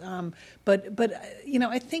dance, but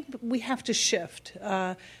I think we have to shift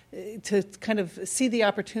to kind of see the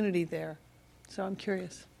opportunity there. So I'm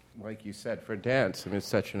curious. Like you said, for dance, it's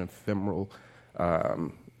such an ephemeral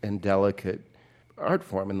and delicate art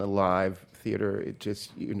form in the live theater. It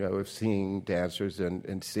just, of seeing dancers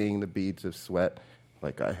and seeing the beads of sweat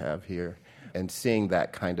like I have here, and seeing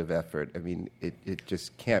that kind of effort, it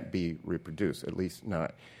just can't be reproduced, at least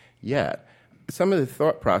not yet. Some of the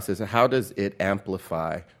thought process, how does it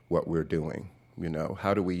amplify what we're doing?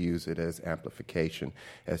 How do we use it as amplification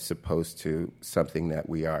as opposed to something that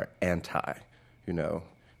we are anti?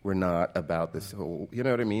 We're not about this whole, you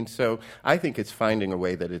know what I mean? So I think it's finding a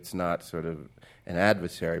way that it's not sort of an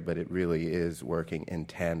adversary, but it really is working in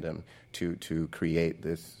tandem to create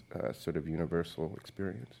this sort of universal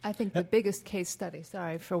experience. I think the biggest case study,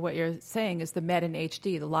 for what you're saying, is the Met in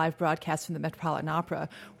HD, the live broadcast from the Metropolitan Opera,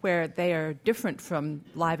 where they are different from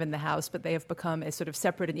live in the house, but they have become a sort of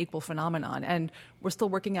separate and equal phenomenon. And we're still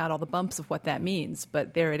working out all the bumps of what that means,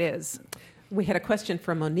 but there it is. We had a question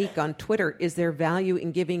from Monique on Twitter. Is there value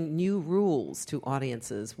in giving new rules to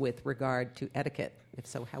audiences with regard to etiquette? If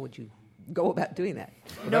so, how would you go about doing that?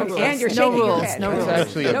 No rules. And you're no shaking rules. your head. No It's rules.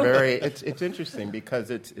 actually it's interesting because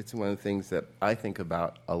it's one of the things that I think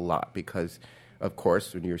about a lot because, of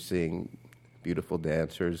course, when you're seeing beautiful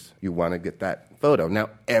dancers, you want to get that photo. Now,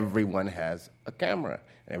 everyone has a camera.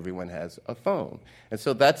 Everyone has a phone. And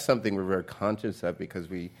so that's something we're very conscious of because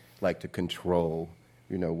we like to control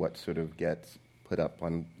what sort of gets put up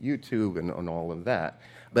on YouTube and on all of that.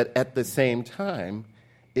 But at the same time,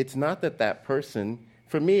 it's not that person,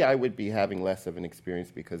 for me, I would be having less of an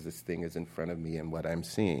experience because this thing is in front of me and what I'm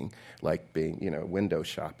seeing, like being, window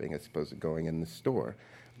shopping as opposed to going in the store.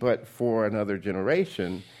 But for another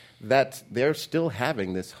generation, they're still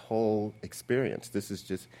having this whole experience. This is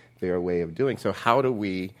just their way of doing. So how do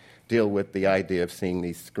we deal with the idea of seeing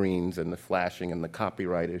these screens and the flashing and the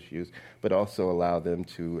copyright issues, but also allow them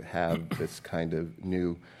to have this kind of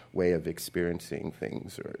new way of experiencing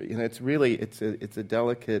things? Or it's a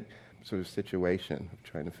delicate sort of situation of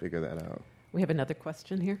trying to figure that out. We have another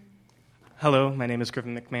question here. Hello, my name is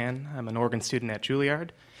Griffin McMahon. I'm an organ student at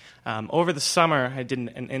Juilliard. Over the summer, I did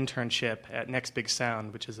an internship at Next Big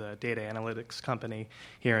Sound, which is a data analytics company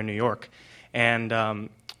here in New York. And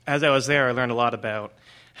as I was there, I learned a lot about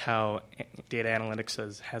how data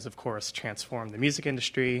analytics has, of course, transformed the music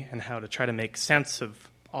industry and how to try to make sense of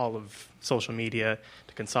all of social media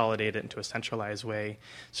to consolidate it into a centralized way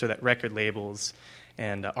so that record labels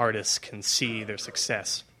and artists can see their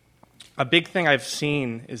success. A big thing I've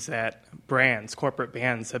seen is that corporate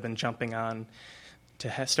bands have been jumping on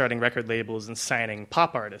to starting record labels and signing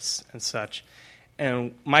pop artists and such.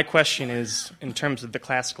 And my question is, in terms of the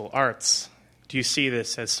classical arts, do you see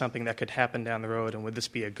this as something that could happen down the road, and would this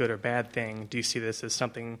be a good or bad thing? Do you see this as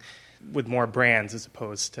something with more brands as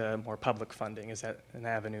opposed to more public funding? Is that an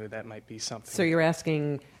avenue that might be something? So you're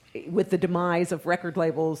asking with the demise of record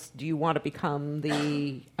labels, do you want to become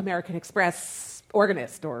the American Express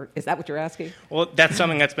organist, or is that what you're asking? Well, that's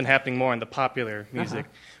something that's been happening more in the popular music,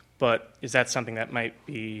 but is that something that might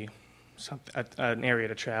be an area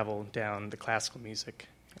to travel down the classical music?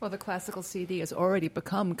 Well, the classical CD has already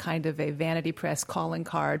become kind of a vanity press calling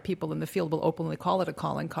card. People in the field will openly call it a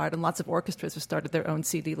calling card, and lots of orchestras have started their own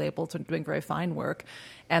CD labels and doing very fine work.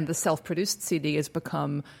 And the self-produced CD has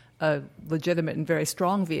become a legitimate and very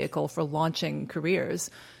strong vehicle for launching careers.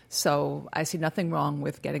 So I see nothing wrong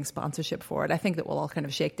with getting sponsorship for it. I think that we'll all kind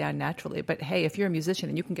of shake down naturally. But hey, if you're a musician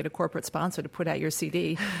and you can get a corporate sponsor to put out your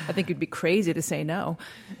CD, I think you'd be crazy to say no.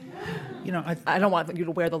 You know, I don't want you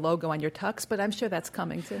to wear the logo on your tux, but I'm sure that's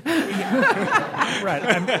coming too.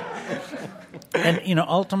 Right. And, you know,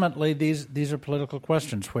 ultimately these are political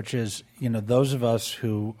questions, which is, you know, those of us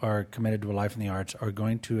who are committed to a life in the arts are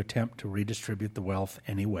going to attempt to redistribute the wealth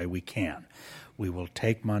any way we can. We will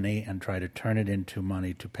take money and try to turn it into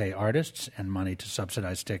money to pay artists and money to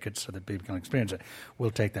subsidize tickets so that people can experience it. We'll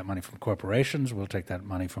take that money from corporations. We'll take that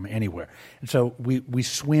money from anywhere. And so we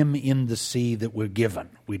swim in the sea that we're given.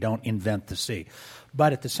 We don't invent the sea.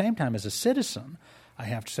 But at the same time, as a citizen, I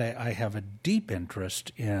have to say I have a deep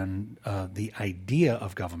interest in the idea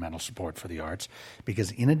of governmental support for the arts, because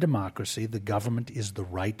in a democracy, the government is the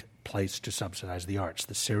right place to subsidize the arts.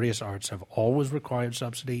 The serious arts have always required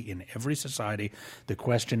subsidy in every society. The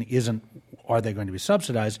question isn't, are they going to be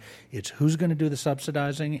subsidized? It's who's going to do the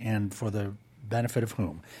subsidizing and for the benefit of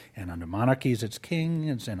whom. And under monarchies, it's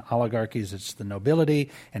kings, and oligarchies, it's the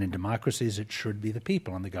nobility, and in democracies, it should be the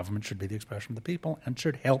people, and the government should be the expression of the people and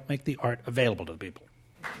should help make the art available to the people.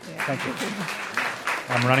 Yeah. Thank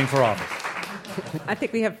you. I'm running for office. I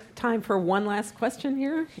think we have time for one last question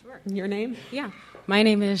here. Sure. Your name? Yeah. My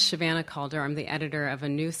name is Shavannah Calder. I'm the editor of a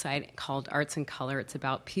new site called Arts in Color. It's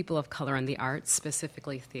about people of color in the arts,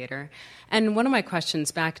 specifically theater. And one of my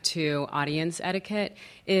questions back to audience etiquette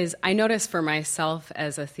is I notice for myself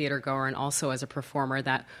as a theater goer and also as a performer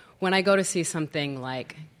that when I go to see something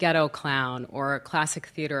like Ghetto Clown or Classic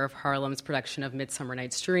Theater of Harlem's production of Midsummer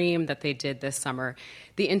Night's Dream that they did this summer,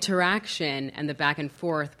 the interaction and the back and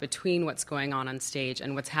forth between what's going on stage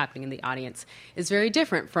and what's happening in the audience is very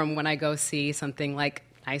different from when I go see something like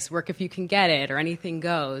Nice Work If You Can Get It or Anything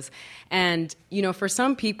Goes. And, you know, for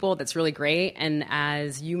some people that's really great, and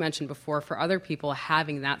as you mentioned before, for other people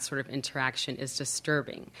having that sort of interaction is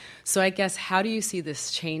disturbing. So I guess how do you see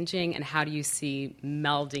this changing, and how do you see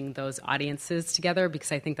melding those audiences together?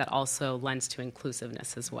 Because I think that also lends to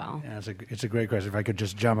inclusiveness as well. Yeah, it's a great question. If I could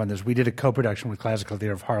just jump on this. We did a co-production with Classical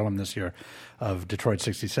Theater of Harlem this year of Detroit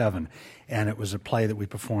 67, and it was a play that we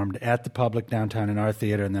performed at the Public downtown in our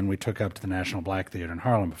theater, and then we took up to the National Black Theater in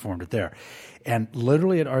Harlem and performed it there. And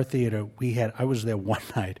literally at our theater, I was there one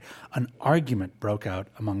night, an argument broke out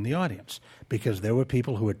among the audience because there were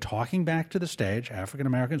people who were talking back to the stage, African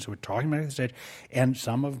Americans who were talking back to the stage, and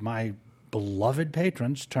some of my beloved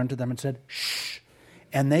patrons turned to them and said, shh.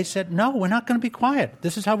 And they said, no, we're not going to be quiet.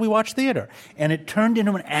 This is how we watch theater. And it turned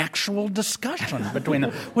into an actual discussion between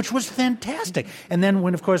them, which was fantastic. And then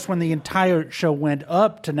when the entire show went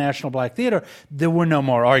up to National Black Theater, there were no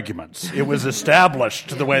more arguments. It was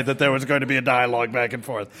established the way that there was going to be a dialogue back and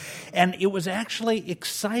forth. And it was actually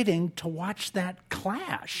exciting to watch that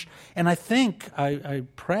clash. And I think, I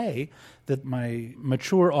pray that my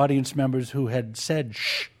mature audience members who had said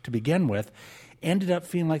shh to begin with ended up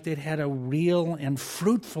feeling like they'd had a real and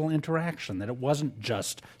fruitful interaction, that it wasn't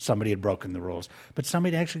just somebody had broken the rules, but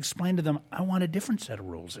somebody actually explained to them, I want a different set of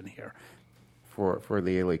rules in here. For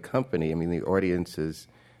the LA Company, I mean, the audiences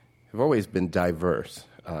have always been diverse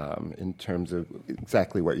in terms of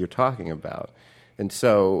exactly what you're talking about. And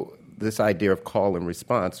so this idea of call and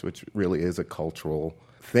response, which really is a cultural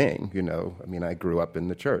thing, you know, I mean, I grew up in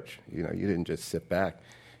the church. You know, you didn't just sit back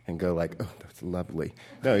and go like, oh, that's lovely.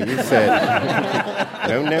 No, you said,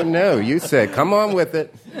 no. You said, come on with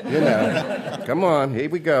it. You know, come on, here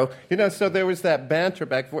we go. You know, so there was that banter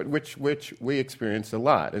back and forth, which we experienced a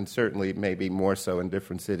lot, and certainly maybe more so in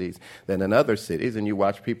different cities than in other cities. And you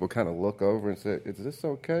watch people kind of look over and say, is this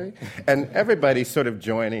okay? And everybody's sort of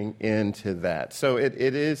joining into that. So it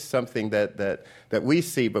is something that we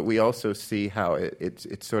see, but we also see how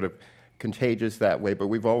it's sort of contagious that way, but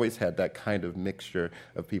we've always had that kind of mixture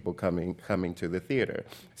of people coming to the theater.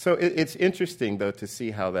 So it's interesting, though, to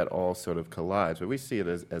see how that all sort of collides, but we see it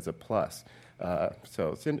as a plus.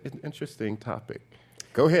 So it's an interesting topic.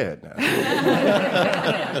 Go ahead now.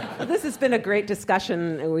 Well, this has been a great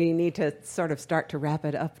discussion. We need to sort of start to wrap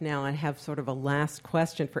it up now and have sort of a last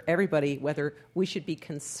question for everybody, whether we should be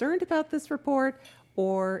concerned about this report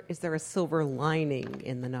or is there a silver lining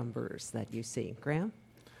in the numbers that you see? Graham?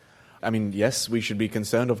 I mean, yes, we should be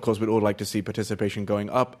concerned. Of course, we'd all like to see participation going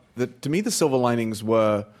up. To me, the silver linings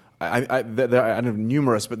were, I don't know,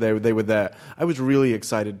 numerous, but they were there. I was really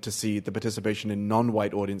excited to see the participation in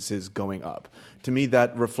non-white audiences going up. To me,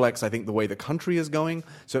 that reflects, I think, the way the country is going.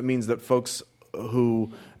 So it means that folks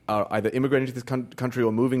who are either immigrating to this country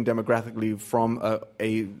or moving demographically from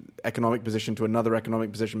a economic position to another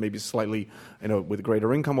economic position, maybe slightly, with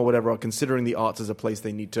greater income or whatever, are considering the arts as a place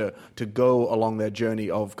they need to go along their journey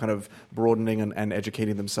of kind of broadening and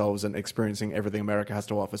educating themselves and experiencing everything America has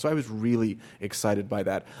to offer. So I was really excited by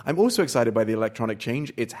that. I'm also excited by the electronic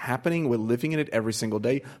change. It's happening. We're living in it every single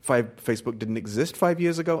day. Facebook didn't exist 5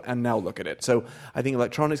 years ago, and now look at it. So I think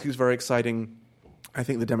electronics is very exciting. I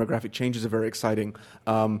think the demographic changes are very exciting.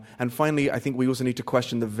 And finally, I think we also need to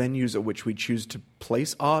question the venues at which we choose to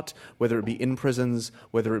place art, whether it be in prisons,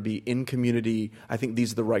 whether it be in community. I think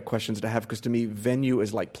these are the right questions to have, because to me, venue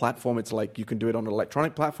is like platform. It's like you can do it on an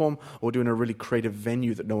electronic platform or do it in a really creative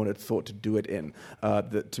venue that no one had thought to do it in.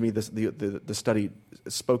 To me, the study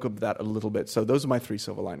spoke of that a little bit. So those are my 3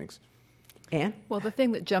 silver linings. Anne? Well, the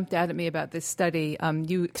thing that jumped out at me about this study,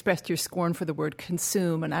 you expressed your scorn for the word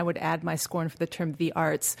consume, and I would add my scorn for the term the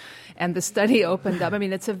arts. And the study opened up,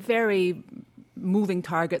 it's a very moving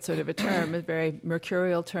target sort of a term, a very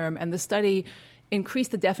mercurial term, and the study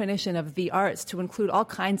increased the definition of the arts to include all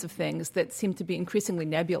kinds of things that seem to be increasingly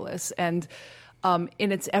nebulous. And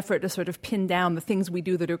in its effort to sort of pin down the things we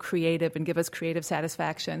do that are creative and give us creative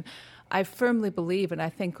satisfaction, I firmly believe, and I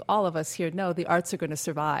think all of us here know, the arts are going to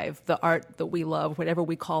survive. The art that we love, whatever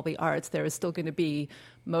we call the arts, there is still going to be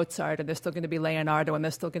Mozart, and there's still going to be Leonardo, and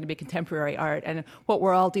there's still going to be contemporary art. And what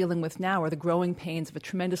we're all dealing with now are the growing pains of a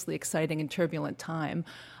tremendously exciting and turbulent time.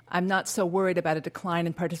 I'm not so worried about a decline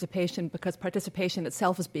in participation, because participation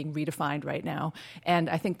itself is being redefined right now. And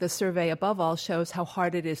I think the survey, above all, shows how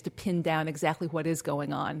hard it is to pin down exactly what is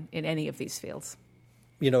going on in any of these fields.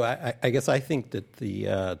 I guess I think that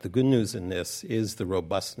the good news in this is the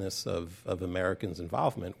robustness of Americans'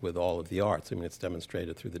 involvement with all of the arts. It's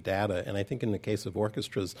demonstrated through the data. And I think in the case of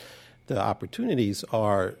orchestras, the opportunities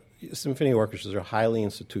are symphony orchestras are highly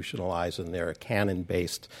institutionalized, and they're a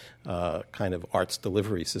canon-based kind of arts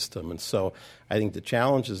delivery system. And so I think the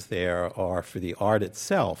challenges there are for the art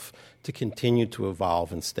itself to continue to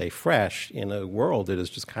evolve and stay fresh in a world that is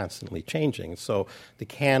just constantly changing. So the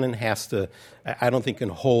canon has to, I don't think, can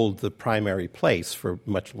hold the primary place for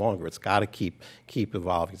much longer. It's got to keep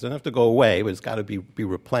evolving. It doesn't have to go away, but it's got to be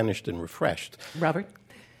replenished and refreshed. Robert?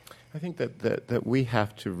 I think that we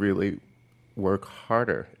have to really work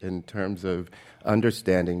harder in terms of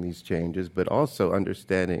understanding these changes, but also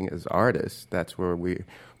understanding as artists, that's where we're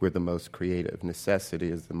the most creative. Necessity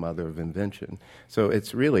is the mother of invention. So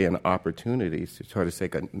it's really an opportunity to try to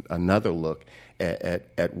take another look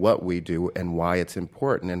at what we do and why it's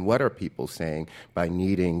important, and what are people saying by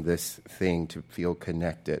needing this thing to feel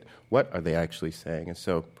connected. What are they actually saying? And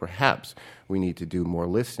so perhaps we need to do more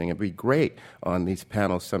listening. It'd be great on these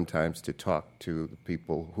panels sometimes to talk to the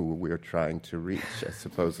people who we're trying to reach as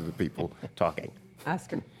opposed to the people talking.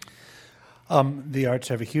 Oscar? The arts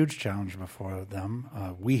have a huge challenge before them.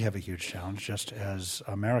 We have a huge challenge, just as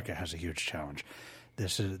America has a huge challenge.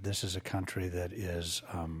 This is a country that is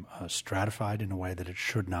stratified in a way that it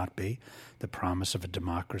should not be. The promise of a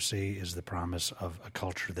democracy is the promise of a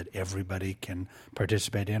culture that everybody can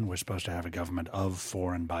participate in. We're supposed to have a government of,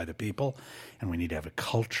 for, and by the people, and we need to have a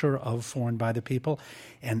culture of, for, and by the people.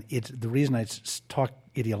 And the reason I talk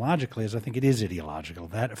ideologically is I think it is ideological.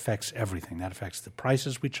 That affects everything. That affects the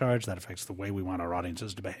prices we charge. That affects the way we want our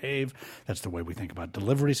audiences to behave. That's the way we think about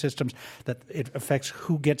delivery systems. That it affects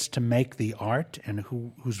who gets to make the art and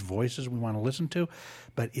whose voices we want to listen to.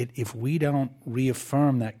 But if we don't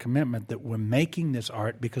reaffirm that commitment that we're making this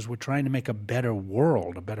art because we're trying to make a better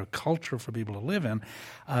world, a better culture for people to live in,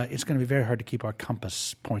 it's going to be very hard to keep our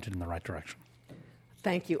compass pointed in the right direction.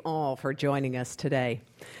 Thank you all for joining us today.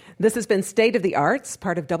 This has been State of the Arts,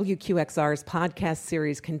 part of WQXR's podcast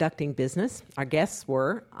series, Conducting Business. Our guests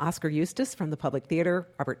were Oscar Eustis from the Public Theater,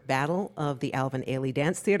 Robert Battle of the Alvin Ailey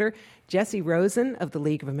Dance Theater, Jesse Rosen of the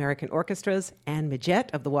League of American Orchestras, Anne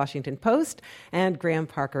Midgett of the Washington Post, and Graham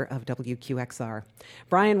Parker of WQXR.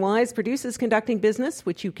 Brian Wise produces Conducting Business,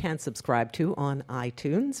 which you can subscribe to on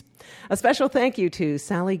iTunes. A special thank you to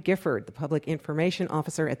Sally Gifford, the Public Information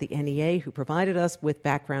Officer at the NEA, who provided us with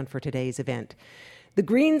background for today's event. The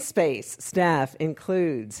Green Space staff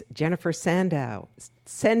includes Jennifer Sendrow,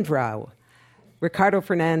 Ricardo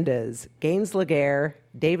Fernandez, Gaines Laguerre,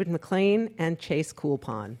 David McLean, and Chase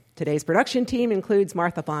Coolpon. Today's production team includes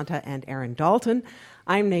Martha Bonta and Aaron Dalton.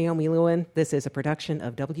 I'm Naomi Lewin. This is a production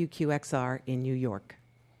of WQXR in New York.